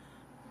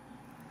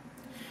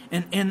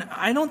 And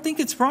I don't think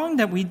it's wrong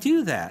that we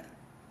do that.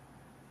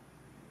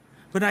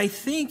 But I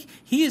think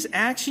he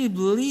actually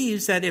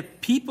believes that if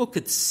people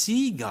could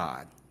see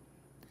God,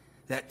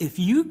 that if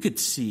you could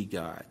see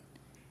God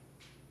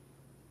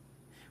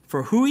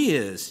for who he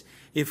is,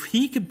 if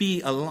we could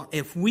be aligned,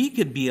 if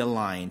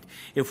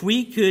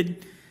we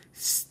could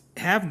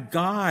have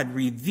God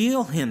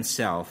reveal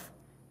himself,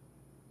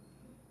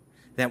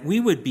 that we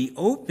would be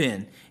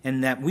open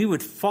and that we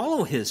would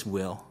follow his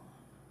will,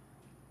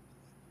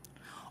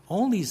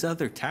 all these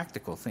other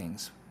tactical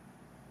things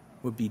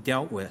would be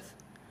dealt with,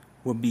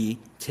 would be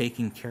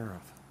taken care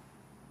of.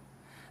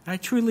 And I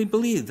truly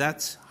believe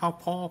that's how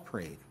Paul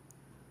prayed.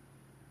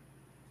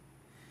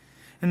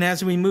 And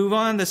as we move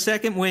on, the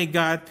second way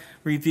God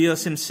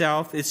reveals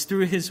himself is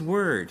through his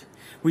word.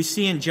 We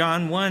see in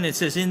John 1, it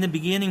says, in the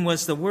beginning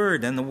was the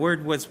Word, and the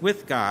Word was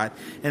with God,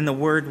 and the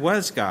Word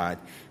was God.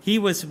 He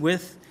was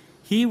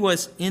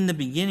in the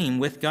beginning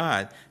with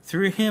God.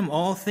 Through him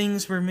all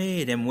things were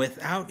made, and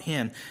without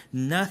him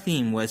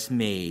nothing was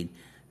made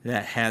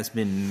that has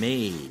been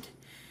made.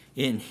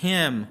 In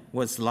him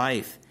was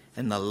life,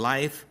 and the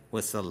life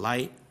was the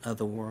light of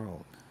the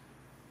world.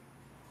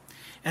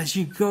 As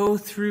you go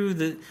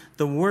through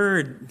the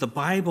Word, the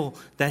Bible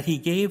that he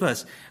gave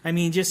us, I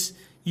mean, just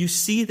you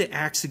see the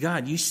acts of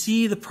God. You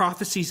see the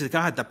prophecies of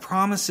God, the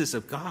promises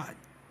of God.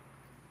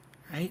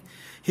 Right?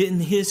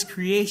 In his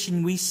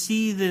creation, we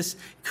see this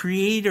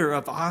creator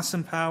of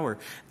awesome power,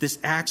 this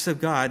acts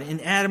of God. In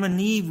Adam and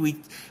Eve,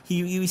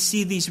 we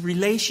see these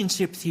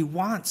relationships he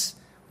wants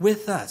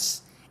with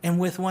us and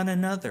with one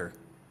another,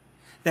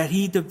 that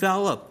he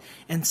developed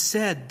and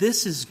said,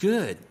 this is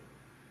good.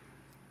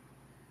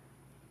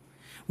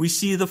 We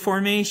see the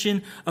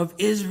formation of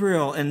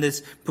Israel and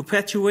this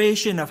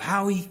perpetuation of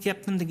how he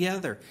kept them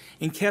together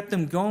and kept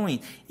them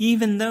going,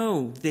 even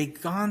though they'd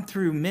gone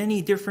through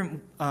many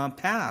different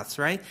paths,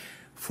 right?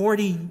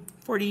 40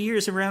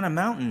 years around a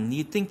mountain.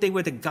 You'd think they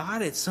would have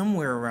got it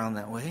somewhere around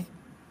that way.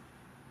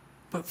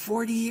 But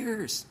 40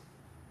 years.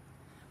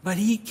 But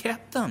he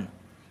kept them.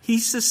 He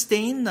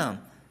sustained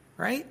them,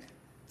 right?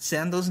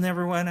 Sandals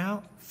never went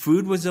out.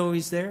 Food was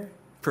always there.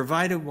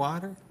 Provided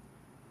water.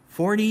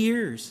 40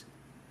 years.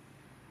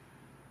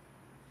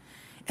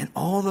 And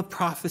all the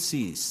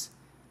prophecies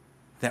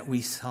that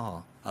we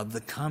saw of the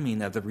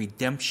coming of the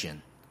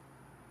redemption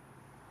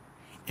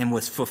and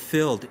was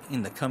fulfilled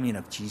in the coming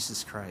of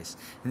Jesus Christ,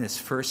 in his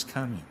first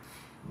coming.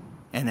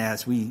 And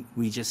as we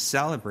just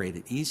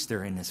celebrated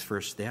Easter in his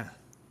first death,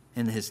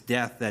 in his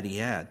death that he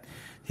had,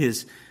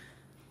 his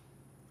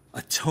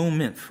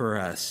atonement for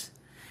us.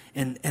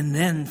 And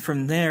then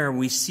from there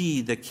we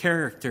see the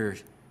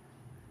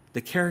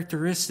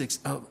characteristics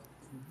of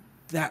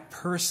that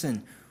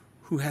person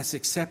who has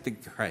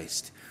accepted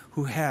Christ,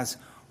 who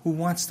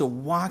wants to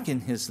walk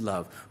in his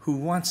love, who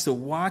wants to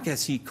walk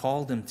as he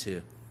called him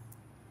to,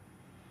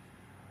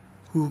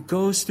 who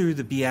goes through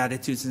the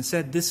Beatitudes and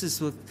said, this is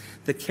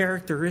the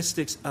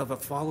characteristics of a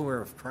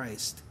follower of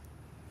Christ.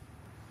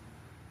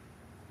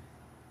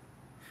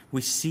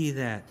 We see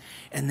that.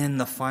 And then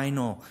the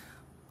final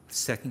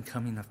second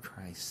coming of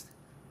Christ,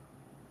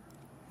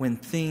 when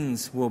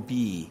things will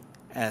be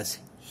as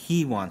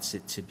he wants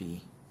it to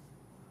be.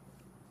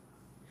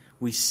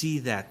 We see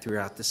that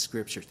throughout the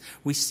Scriptures.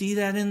 We see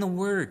that in the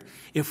Word.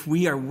 If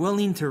we are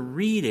willing to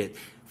read it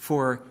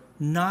for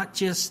not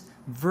just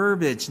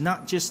verbiage,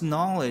 not just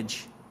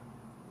knowledge,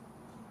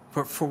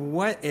 but for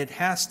what it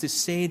has to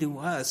say to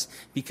us,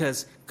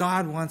 because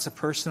God wants a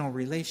personal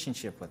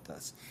relationship with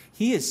us.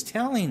 He is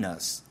telling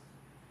us,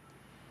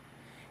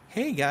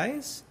 hey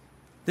guys,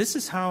 this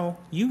is how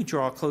you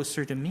draw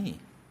closer to me.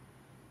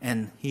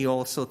 And he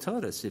also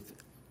told us, if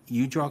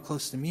you draw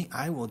close to me,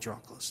 I will draw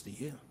close to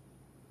you.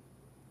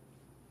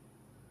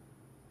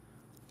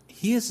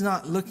 He is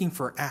not looking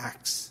for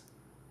acts.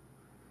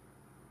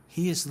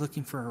 He is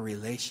looking for a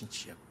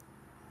relationship.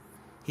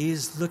 He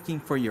is looking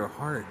for your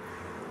heart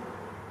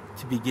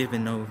to be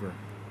given over.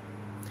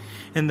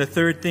 And the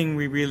third thing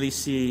we really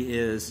see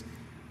is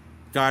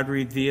God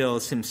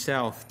reveals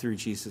himself through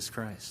Jesus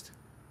Christ,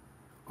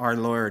 our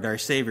Lord, our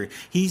Savior.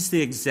 He's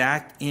the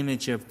exact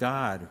image of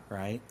God,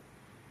 right?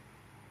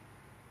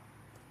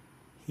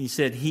 He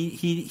said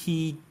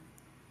he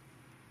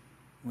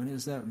what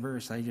is that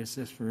verse? I just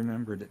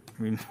remembered it,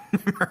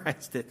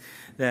 memorized it,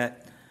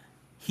 that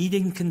he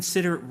didn't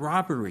consider it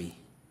robbery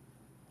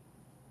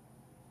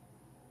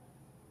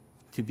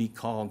to be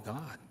called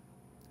God,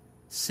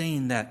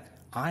 saying that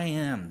I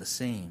am the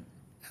same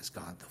as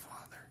God the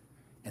Father.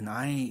 And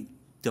I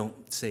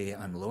don't say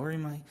I'm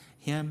lowering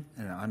him,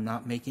 and I'm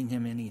not making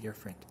him any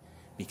different,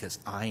 because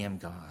I am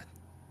God.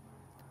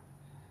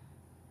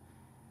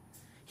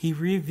 He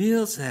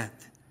reveals that.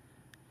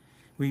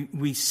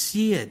 We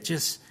see it,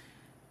 just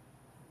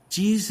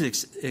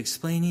Jesus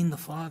explaining the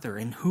Father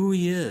and who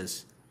he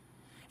is.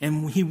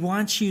 And he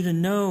wants you to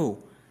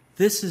know,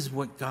 this is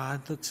what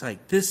God looks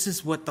like. This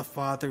is what the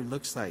Father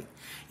looks like.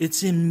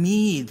 It's in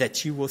me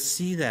that you will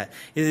see that.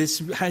 It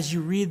is, as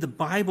you read the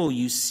Bible,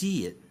 you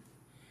see it.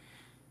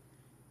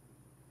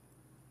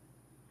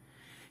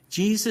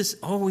 Jesus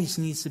always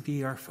needs to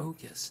be our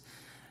focus.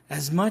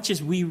 As much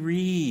as we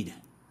read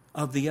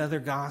of the other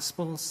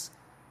Gospels,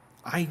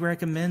 I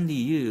recommend to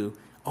you,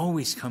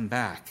 always come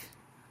back.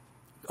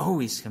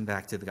 Always come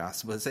back to the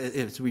Gospels.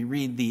 As we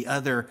read the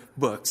other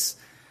books,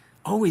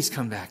 always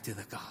come back to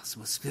the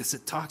Gospels, because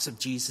it talks of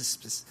Jesus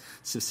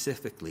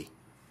specifically.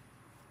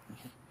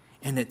 Okay?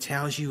 And it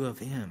tells you of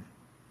him.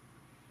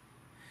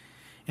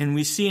 And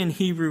we see in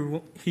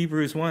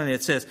Hebrews 1,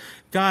 it says,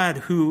 God,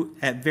 who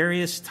at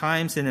various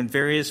times and in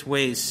various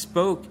ways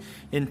spoke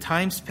in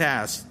times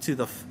past to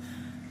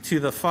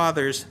the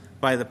fathers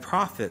by the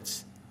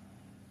prophets,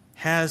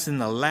 has in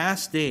the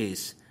last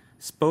days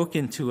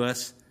spoken to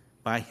us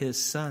by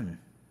his Son,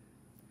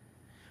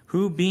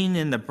 who being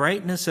in the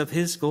brightness of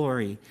his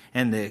glory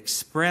and the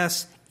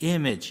express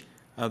image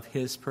of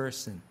his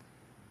person.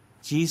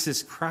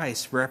 Jesus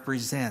Christ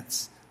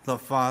represents the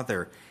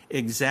Father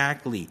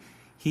exactly.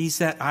 He's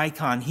that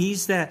icon.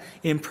 He's that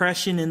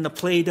impression in the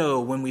Play-Doh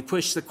when we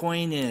push the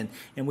coin in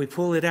and we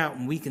pull it out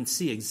and we can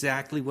see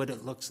exactly what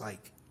it looks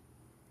like.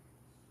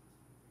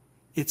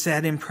 It's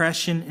that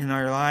impression in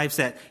our lives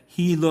that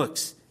he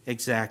looks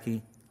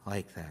exactly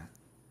like that.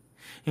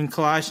 In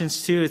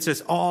Colossians 2, it says,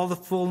 all the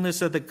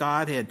fullness of the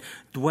Godhead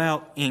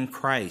dwelt in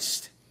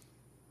Christ.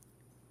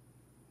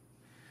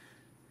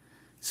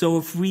 So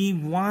if we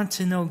want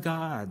to know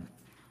God,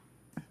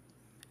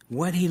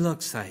 what he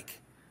looks like,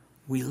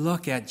 we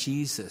look at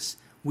Jesus.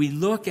 We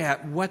look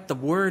at what the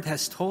Word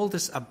has told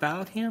us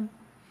about him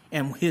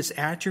and his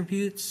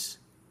attributes.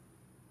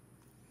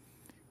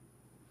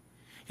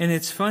 And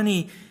it's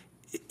funny,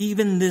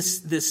 even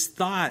this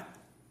thought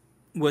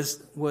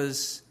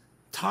was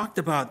talked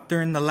about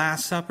during the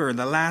Last Supper,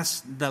 the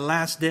last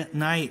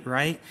night,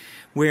 right?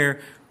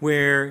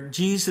 Where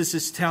Jesus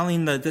is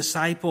telling the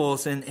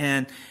disciples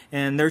and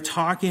they're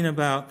talking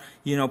about,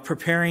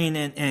 preparing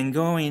and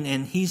going,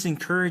 and he's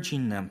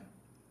encouraging them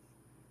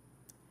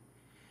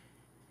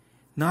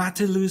not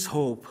to lose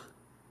hope.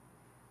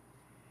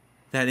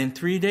 That in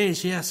 3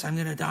 days, yes, I'm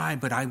going to die,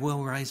 but I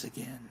will rise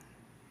again.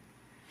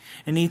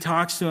 And he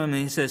talks to him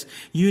and he says,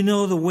 you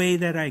know the way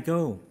that I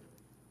go.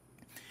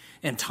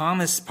 And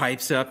Thomas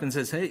pipes up and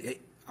says, hey,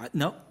 I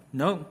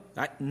don't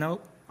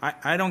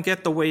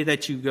get the way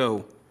that you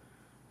go.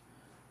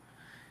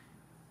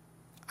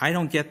 I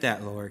don't get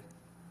that, Lord.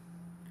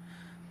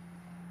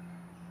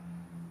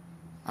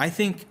 I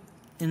think,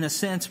 in a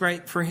sense,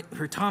 right,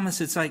 for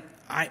Thomas, it's like,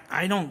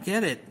 I don't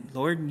get it,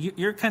 Lord.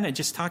 You're kind of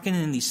just talking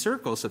in these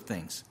circles of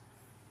things.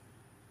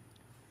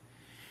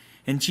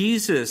 And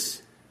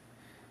Jesus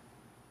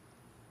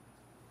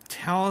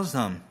tells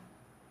them,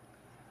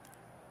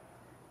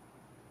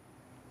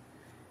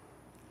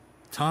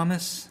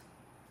 Thomas,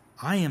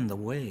 I am the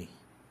way,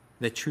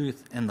 the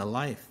truth, and the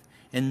life,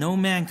 and no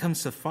man comes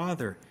to the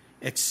Father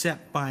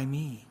except by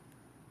me.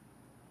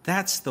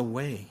 That's the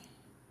way.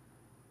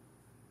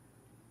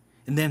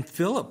 And then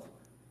Philip,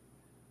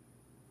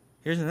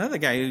 here's another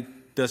guy who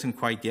doesn't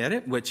quite get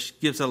it, which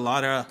gives a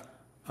lot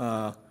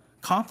of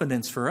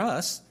confidence for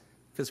us,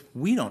 because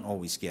we don't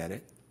always get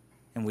it.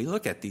 And we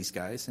look at these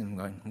guys and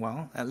going,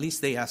 well, at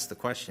least they asked the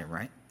question,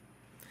 right?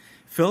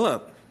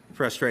 Philip,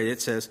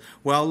 frustrated, says,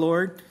 well,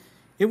 Lord,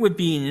 it would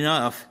be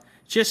enough.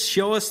 Just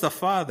show us the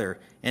Father,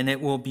 and it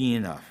will be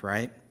enough,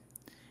 right?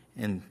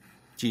 And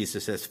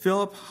Jesus says,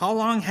 Philip, how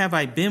long have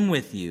I been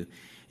with you?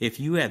 If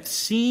you have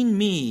seen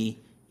me,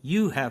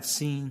 you have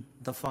seen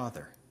the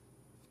Father.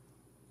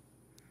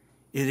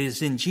 It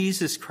is in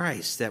Jesus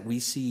Christ that we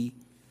see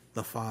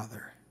the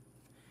Father.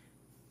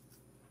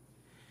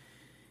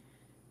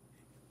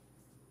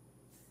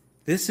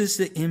 This is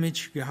the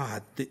image of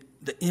God,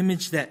 the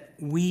image that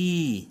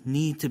we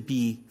need to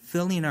be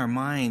filling our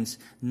minds,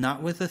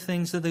 not with the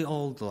things of the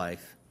old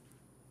life,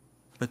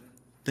 but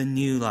the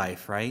new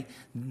life, right?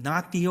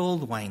 Not the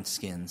old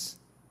wineskins.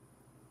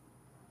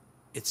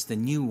 It's the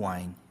new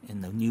wine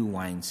in the new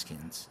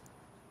wineskins.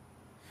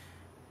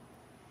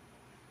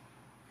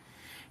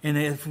 And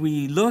if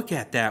we look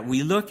at that,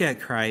 we look at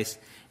Christ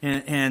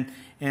and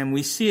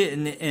we see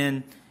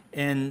it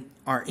in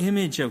our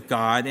image of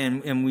God,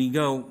 and we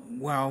go,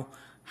 well,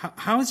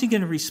 how is he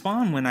going to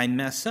respond when I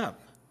mess up?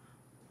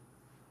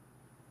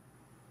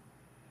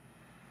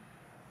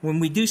 When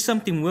we do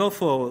something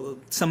willful,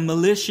 some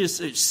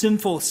malicious,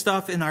 sinful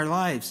stuff in our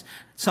lives,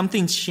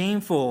 something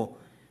shameful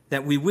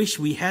that we wish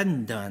we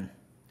hadn't done,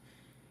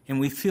 and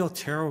we feel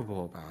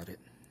terrible about it.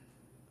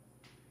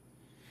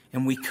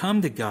 And we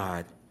come to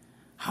God.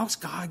 How's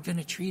God going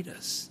to treat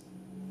us?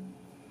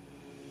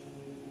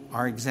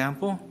 Our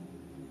example?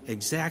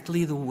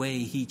 Exactly the way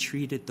he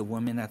treated the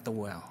woman at the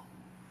well.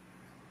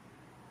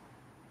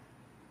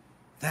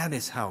 That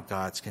is how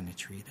God's going to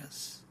treat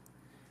us.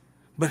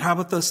 But how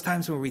about those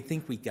times where we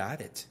think we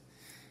got it?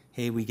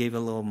 Hey, we gave a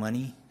little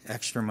money,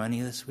 extra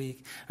money this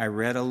week. I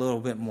read a little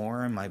bit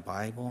more in my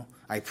Bible.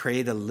 I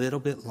prayed a little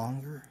bit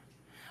longer.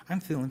 I'm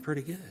feeling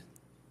pretty good.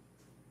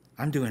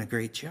 I'm doing a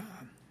great job.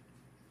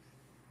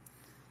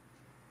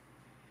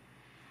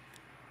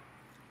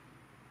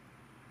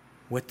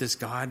 What does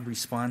God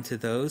respond to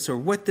those? Or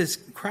what does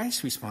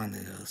Christ respond to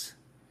those?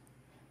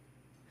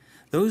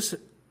 Those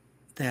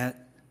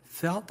that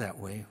felt that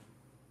way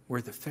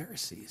were the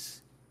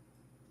Pharisees.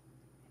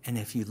 And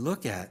if you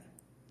look at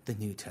the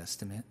New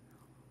Testament,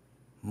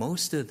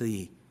 most of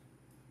the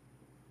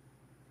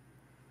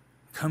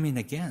coming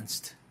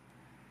against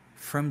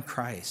from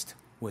Christ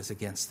was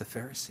against the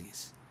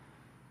Pharisees.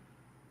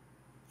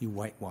 You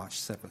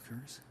whitewashed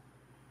sepulchres.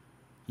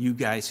 You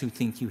guys who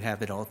think you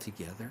have it all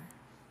together.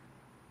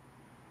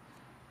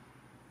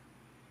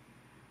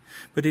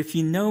 But if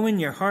you know in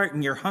your heart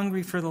and you're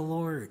hungry for the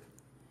Lord,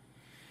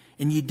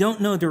 and you don't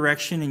know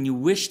direction and you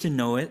wish to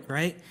know it,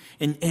 right?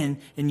 And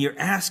you're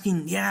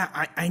asking,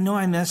 yeah, I know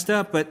I messed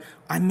up, but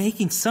I'm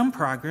making some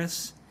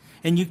progress.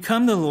 And you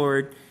come to the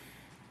Lord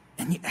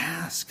and you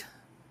ask,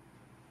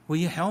 will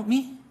you help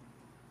me?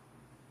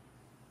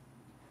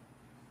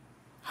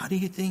 How do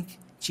you think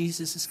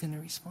Jesus is going to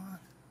respond?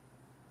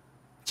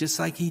 Just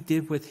like he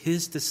did with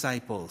his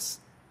disciples.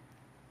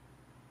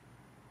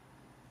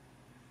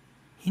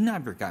 He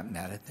never got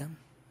mad at them.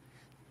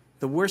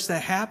 The worst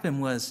that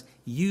happened was,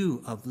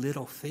 you of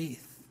little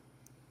faith.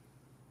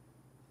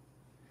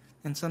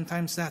 And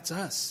sometimes that's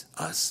us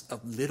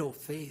of little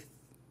faith.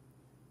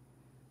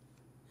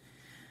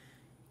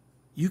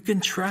 You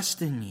can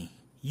trust in me.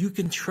 You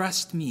can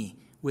trust me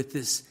with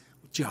this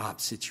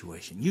job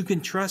situation. You can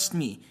trust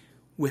me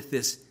with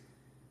this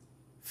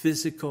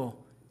physical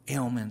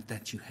ailment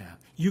that you have.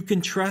 You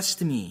can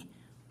trust me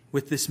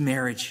with this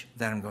marriage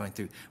that I'm going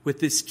through, with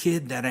this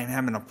kid that I'm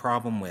having a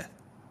problem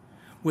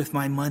with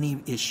my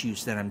money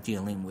issues that I'm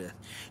dealing with.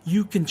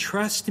 You can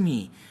trust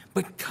me,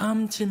 but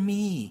come to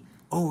me,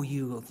 oh,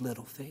 you of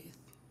little faith.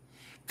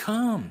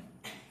 Come.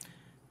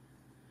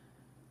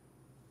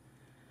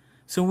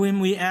 So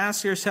when we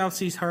ask ourselves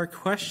these hard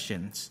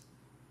questions,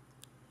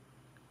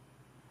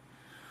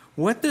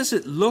 what does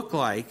it look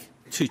like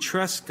to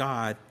trust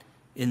God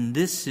in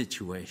this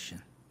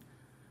situation?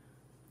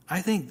 I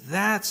think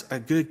that's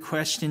a good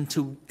question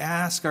to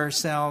ask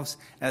ourselves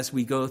as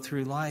we go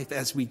through life,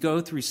 as we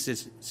go through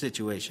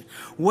situation.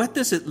 What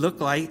does it look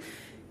like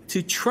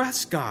to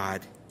trust God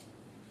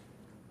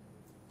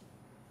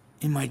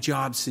in my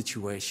job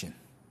situation,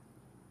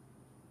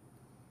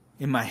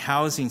 in my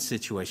housing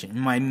situation, in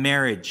my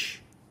marriage?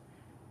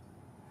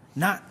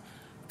 Not,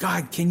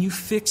 God, can you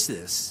fix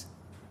this?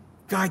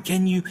 God,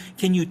 can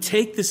you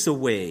take this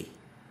away?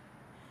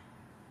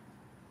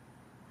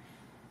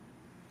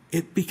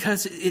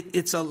 Because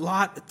it's a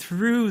lot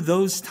through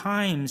those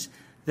times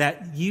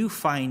that you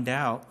find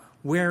out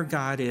where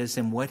God is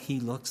and what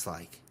he looks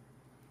like.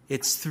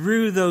 It's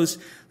through those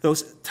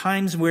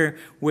times where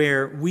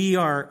we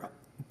are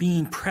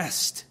being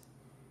pressed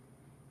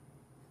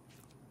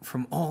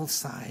from all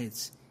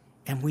sides,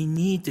 and we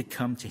need to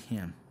come to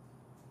him.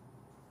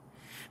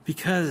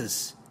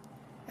 Because,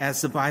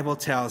 as the Bible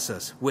tells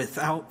us,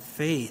 without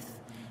faith,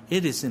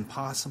 it is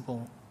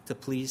impossible to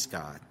please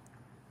God.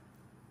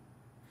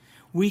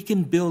 We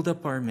can build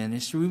up our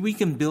ministry. We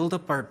can build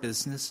up our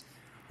business.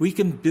 We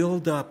can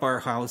build up our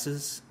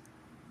houses.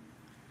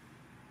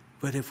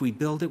 But if we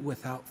build it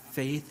without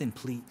faith and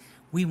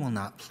we will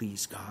not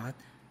please God.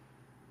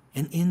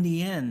 And in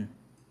the end,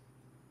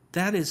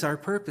 that is our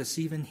purpose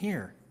even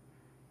here,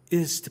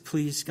 is to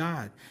please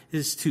God,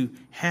 is to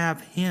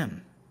have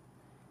him.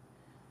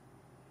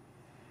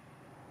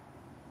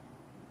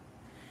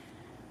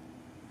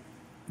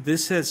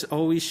 This has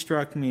always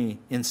struck me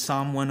in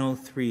Psalm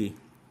 103.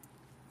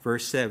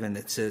 verse 7,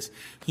 it says,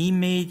 He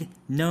made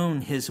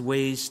known his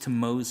ways to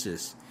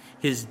Moses,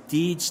 his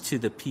deeds to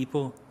the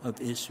people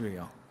of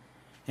Israel.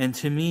 And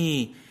to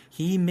me,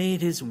 he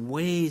made his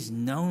ways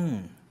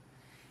known.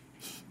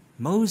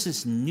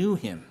 Moses knew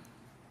him.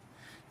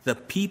 The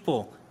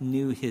people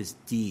knew his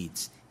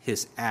deeds,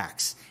 his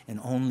acts, and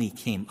only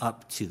came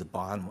up to the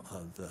bottom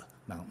of the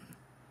mountain.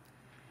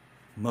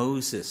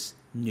 Moses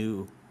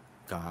knew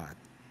God.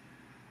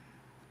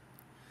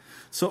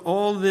 So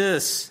all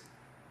this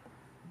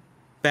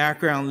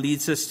background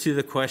leads us to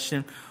the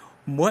question,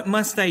 what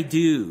must I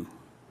do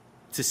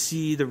to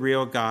see the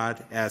real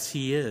God as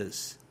he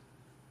is?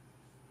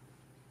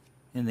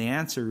 And the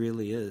answer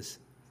really is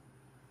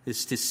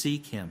to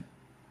seek him.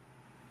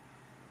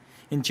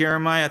 In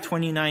Jeremiah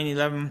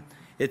 29:11,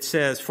 it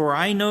says, For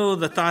I know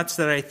the thoughts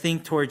that I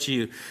think towards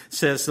you,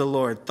 says the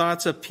Lord,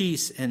 thoughts of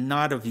peace and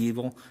not of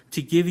evil,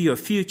 to give you a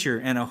future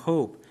and a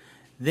hope.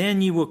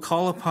 Then you will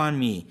call upon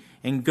me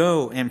and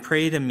go and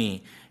pray to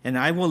me, and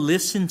I will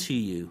listen to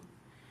you.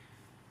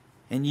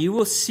 And you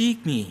will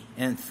seek me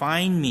and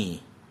find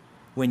me.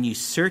 When you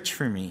search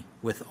for me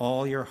with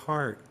all your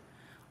heart,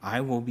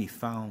 I will be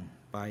found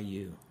by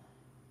you.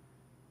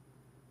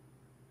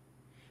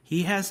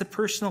 He has a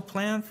personal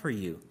plan for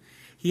you.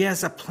 He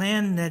has a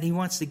plan that he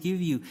wants to give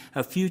you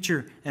a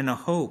future and a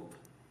hope.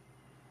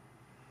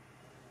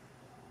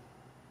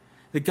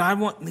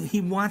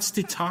 He wants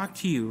to talk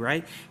to you,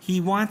 right? He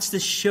wants to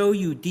show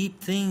you deep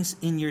things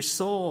in your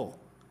soul,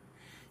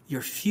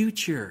 your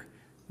future,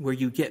 where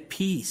you get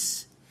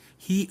peace.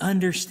 He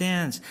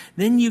understands.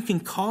 Then you can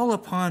call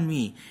upon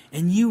me,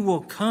 and you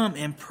will come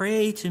and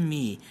pray to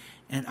me,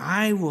 and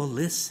I will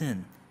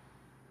listen.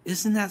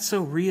 Isn't that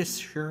so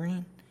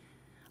reassuring?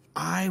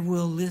 I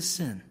will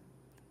listen.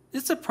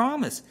 It's a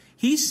promise.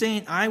 He's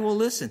saying, I will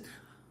listen.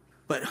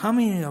 But how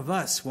many of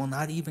us will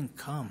not even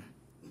come?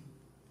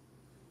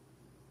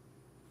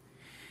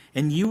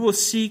 And you will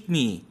seek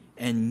me,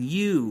 and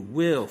you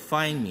will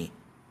find me.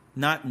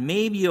 Not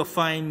maybe you'll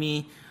find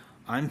me.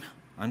 I'm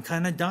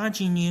kind of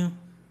dodging you.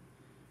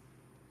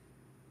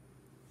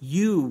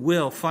 You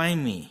will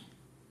find me.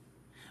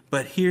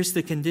 But here's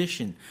the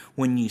condition.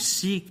 When you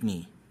seek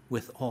me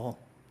with all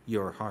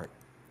your heart.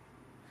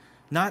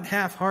 Not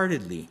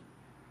half-heartedly.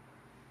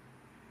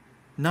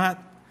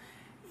 Not,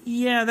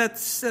 yeah,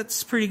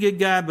 that's pretty good,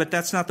 God, but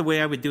that's not the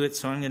way I would do it,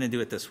 so I'm going to do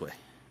it this way.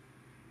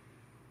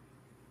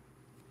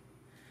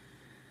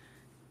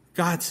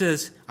 God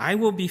says, I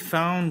will be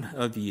found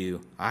of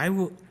you. I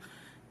will,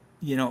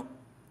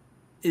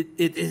 it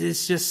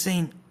is just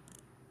saying,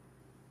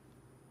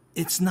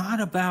 it's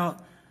not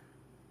about,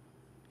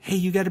 hey,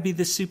 you got to be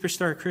this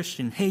superstar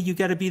Christian. Hey, you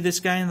got to be this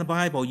guy in the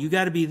Bible. You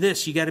got to be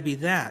this. You got to be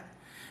that.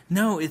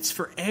 No, it's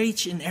for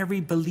each and every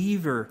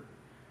believer.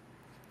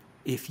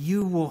 If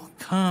you will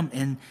come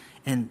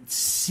and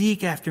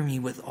seek after me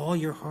with all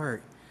your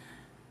heart,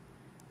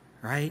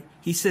 right?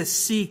 He says,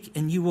 seek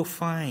and you will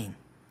find.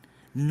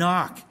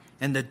 Knock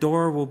and the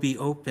door will be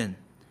open.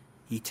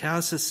 He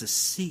tells us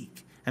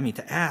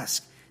to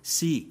ask,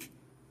 seek,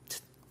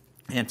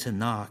 and to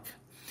knock.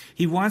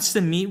 He wants to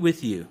meet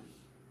with you.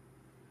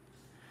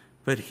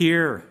 But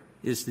here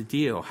is the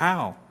deal.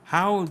 How?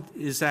 How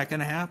is that going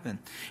to happen?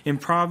 In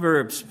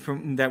Proverbs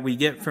that we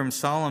get from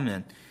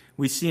Solomon,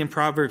 we see in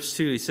Proverbs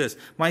 2, he says,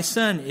 My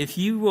son, if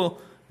you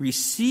will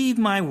receive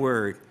my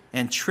word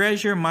and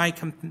treasure my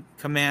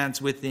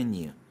commands within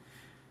you.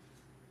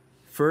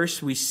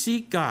 First, we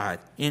seek God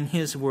in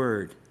his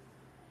word.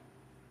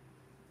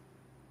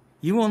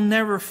 You will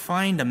never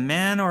find a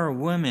man or a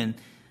woman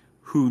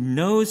who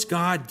knows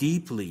God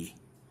deeply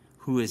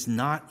who is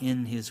not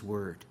in his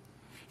word.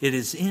 It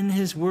is in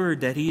his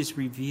word that he is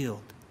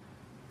revealed.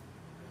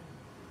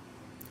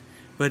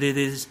 But it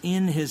is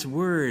in his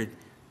word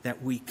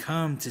that we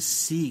come to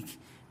seek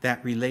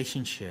that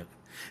relationship.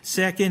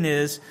 Second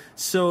is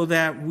so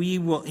that we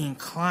will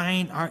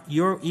incline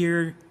your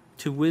ear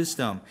to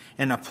wisdom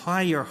and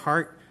apply your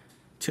heart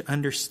to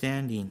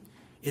understanding.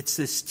 It's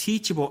this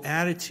teachable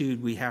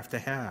attitude we have to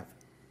have.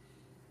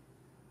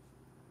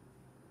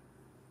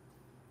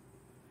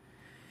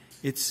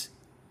 It's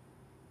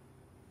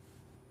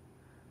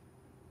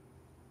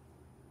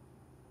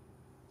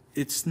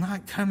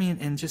not coming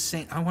and just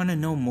saying, I want to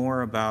know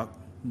more about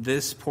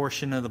this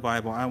portion of the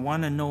Bible. I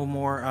want to know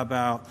more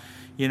about,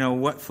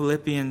 what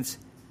Philippians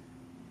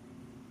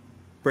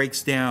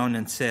breaks down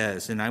and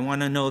says, and I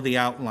want to know the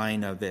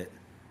outline of it.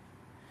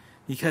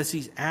 Because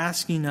he's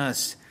asking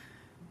us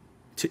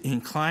to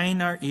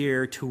incline our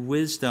ear to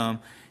wisdom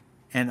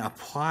and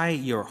apply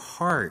your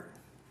heart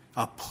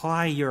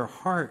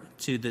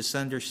to this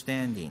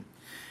understanding.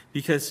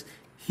 Because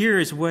here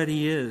is what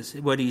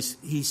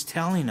he's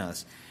telling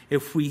us.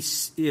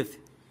 If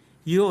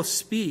you'll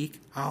speak,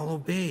 I'll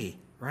obey,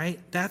 right?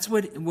 That's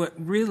what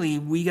really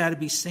we got to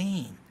be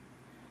saying.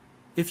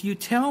 If you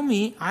tell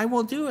me, I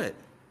will do it.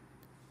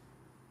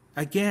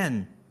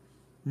 Again,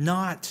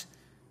 not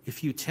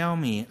if you tell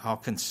me, I'll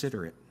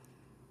consider it.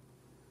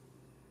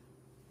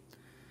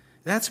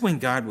 That's when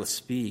God will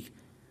speak.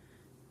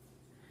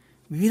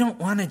 We don't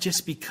want to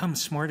just become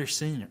smarter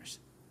sinners.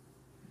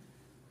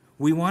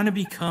 We want to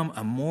become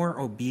a more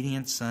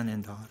obedient son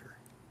and daughter.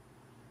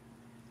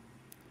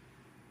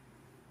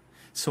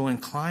 So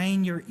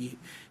incline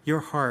your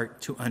heart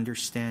to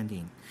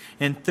understanding.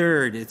 And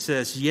third, it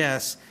says,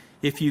 yes,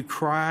 if you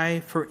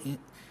cry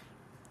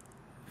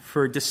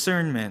for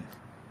discernment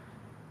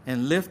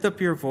and lift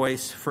up your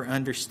voice for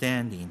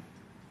understanding,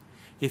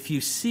 if you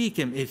seek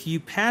him, if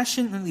you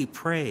passionately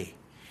pray,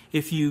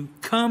 if you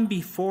come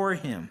before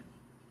him.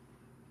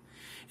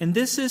 And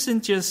this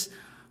isn't just,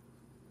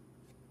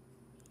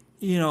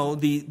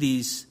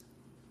 these,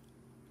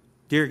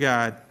 dear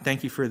God,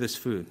 thank you for this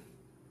food.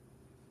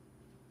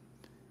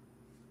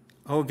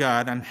 Oh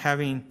God, I'm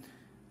having,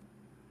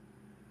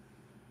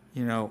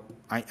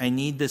 I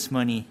need this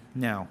money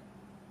now.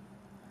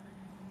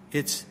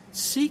 It's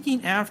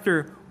seeking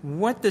after,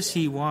 what does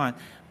he want?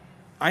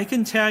 I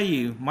can tell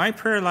you, my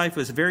prayer life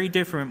was very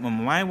different when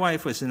my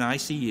wife was in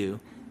ICU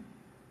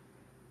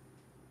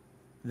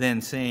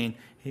than saying,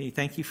 hey,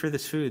 thank you for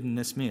this food and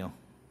this meal.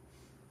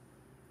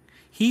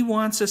 He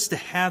wants us to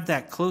have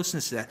that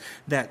closeness,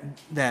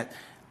 that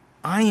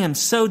I am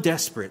so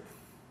desperate.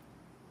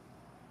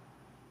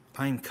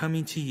 I'm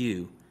coming to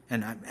you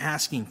and I'm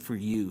asking for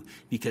you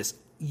because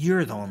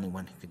you're the only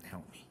one who can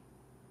help me.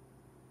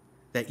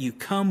 That you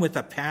come with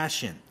a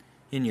passion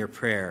in your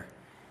prayer.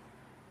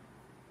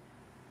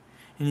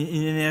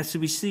 And as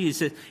we see, it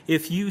says,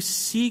 if you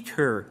seek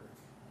her,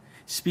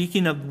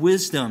 speaking of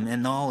wisdom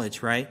and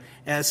knowledge, right,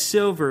 as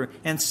silver,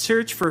 and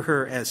search for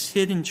her as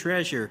hidden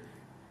treasure,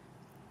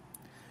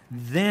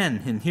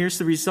 then, and here's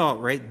the result,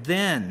 right,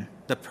 then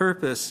the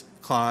purpose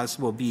clause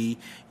will be,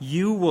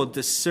 you will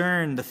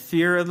discern the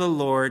fear of the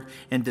Lord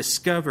and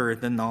discover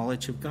the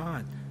knowledge of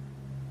God.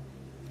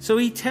 So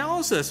he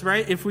tells us,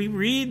 right, if we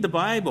read the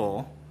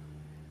Bible,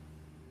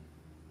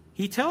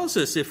 he tells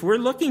us if we're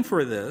looking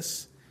for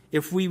this,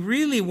 if we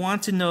really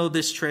want to know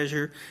this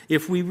treasure,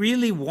 if we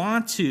really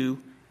want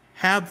to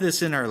have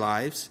this in our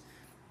lives,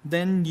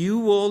 then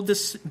you'll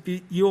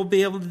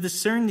be able to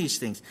discern these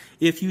things.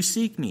 If you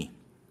seek me,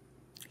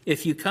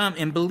 if you come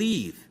and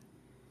believe,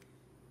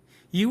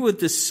 you will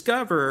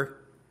discover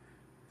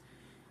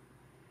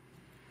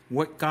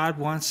what God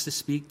wants to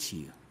speak to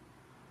you.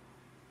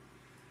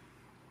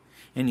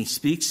 And he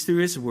speaks through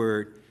his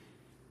word.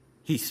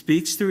 He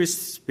speaks through his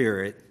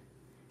Spirit.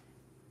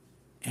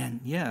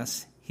 And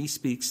yes, he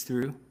speaks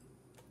through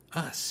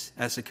us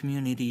as a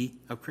community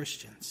of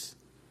Christians.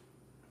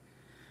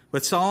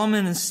 But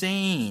Solomon is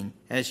saying,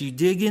 as you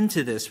dig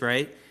into this,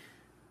 right,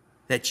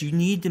 that you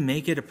need to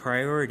make it a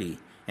priority.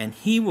 And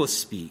he will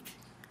speak.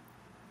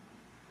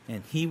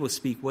 And he will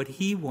speak what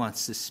he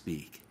wants to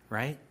speak,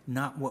 right?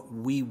 Not what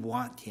we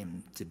want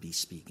him to be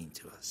speaking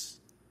to us.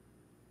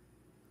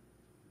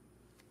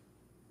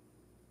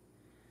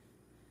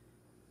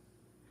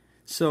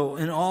 So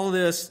in all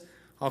this,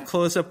 I'll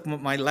close up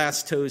with my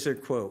last Tozer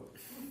quote.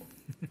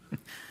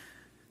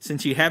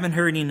 Since you haven't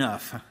heard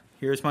enough,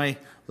 here's my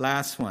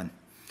last one.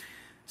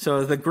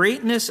 So the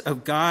greatness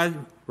of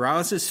God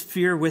rouses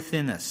fear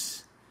within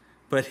us,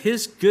 but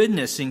his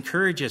goodness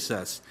encourages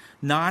us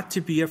not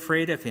to be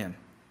afraid of him,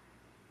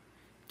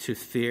 to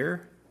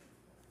fear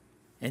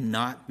and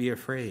not be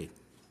afraid.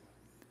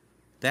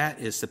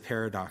 That is the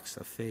paradox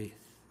of faith.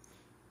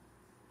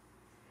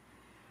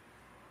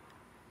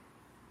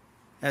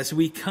 As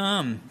we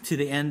come to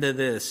the end of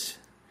this,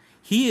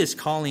 he is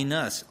calling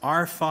us,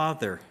 our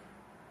Father.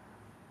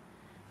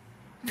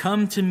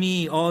 Come to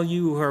me, all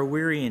you who are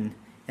weary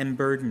and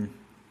burdened,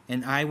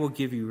 and I will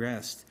give you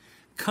rest.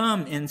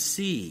 Come and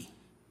see.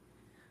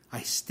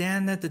 I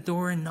stand at the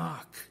door and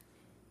knock.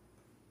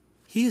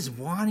 He is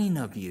wanting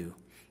of you.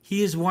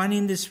 He is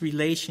wanting this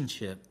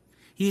relationship.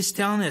 He is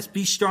telling us,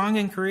 be strong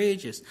and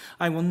courageous.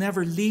 I will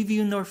never leave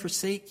you nor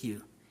forsake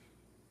you.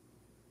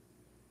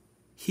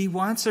 He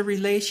wants a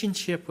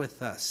relationship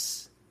with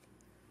us.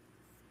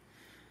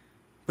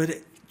 But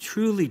it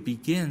truly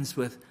begins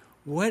with,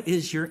 what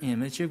is your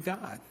image of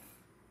God?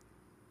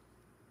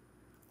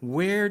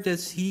 Where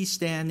does he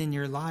stand in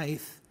your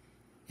life,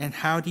 and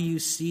how do you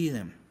see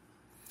them?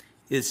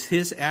 Is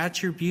his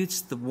attributes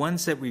the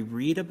ones that we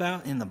read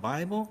about in the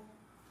Bible?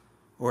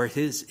 Or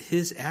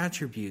his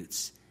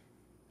attributes,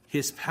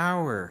 his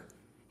power,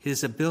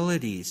 his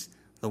abilities,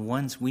 the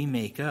ones we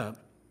make up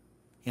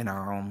in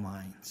our own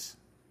minds?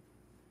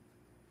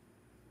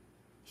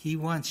 He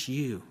wants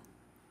you,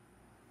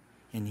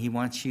 and he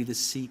wants you to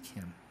seek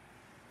him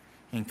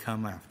and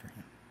come after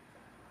him.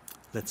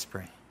 Let's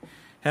pray.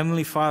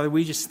 Heavenly Father,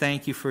 we just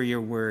thank you for your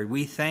word.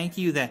 We thank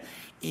you that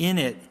in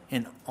it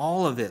and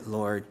all of it,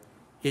 Lord,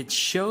 it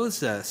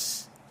shows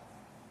us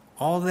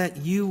all that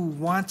you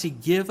want to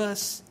give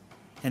us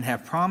and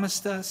have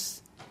promised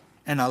us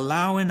and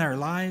allow in our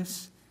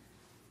lives.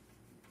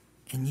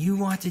 And you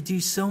want to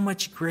do so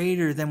much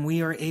greater than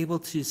we are able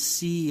to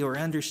see or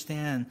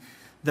understand,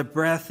 the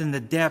breadth and the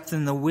depth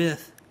and the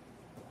width.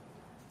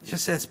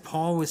 Just as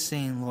Paul was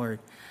saying, Lord,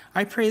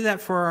 I pray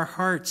that for our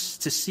hearts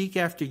to seek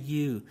after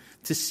you,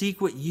 to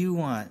seek what you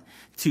want,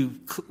 to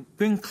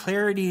bring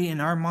clarity in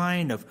our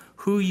mind of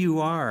who you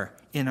are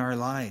in our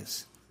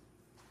lives,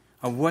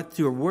 of what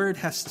your word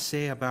has to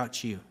say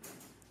about you.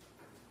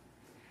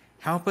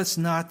 Help us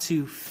not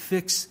to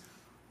fix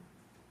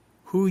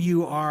who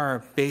you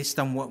are based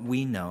on what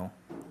we know,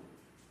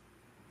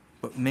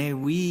 but may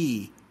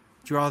we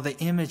draw the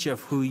image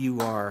of who you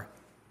are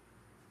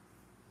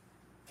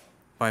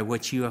by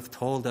what you have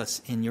told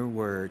us in your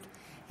word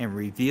and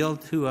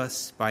revealed to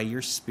us by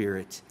your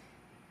Spirit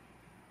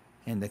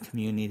and the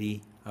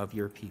community of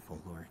your people,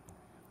 Lord.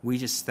 We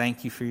just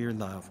thank you for your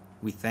love.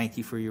 We thank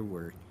you for your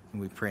word.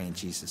 And we pray in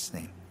Jesus'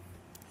 name.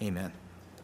 Amen.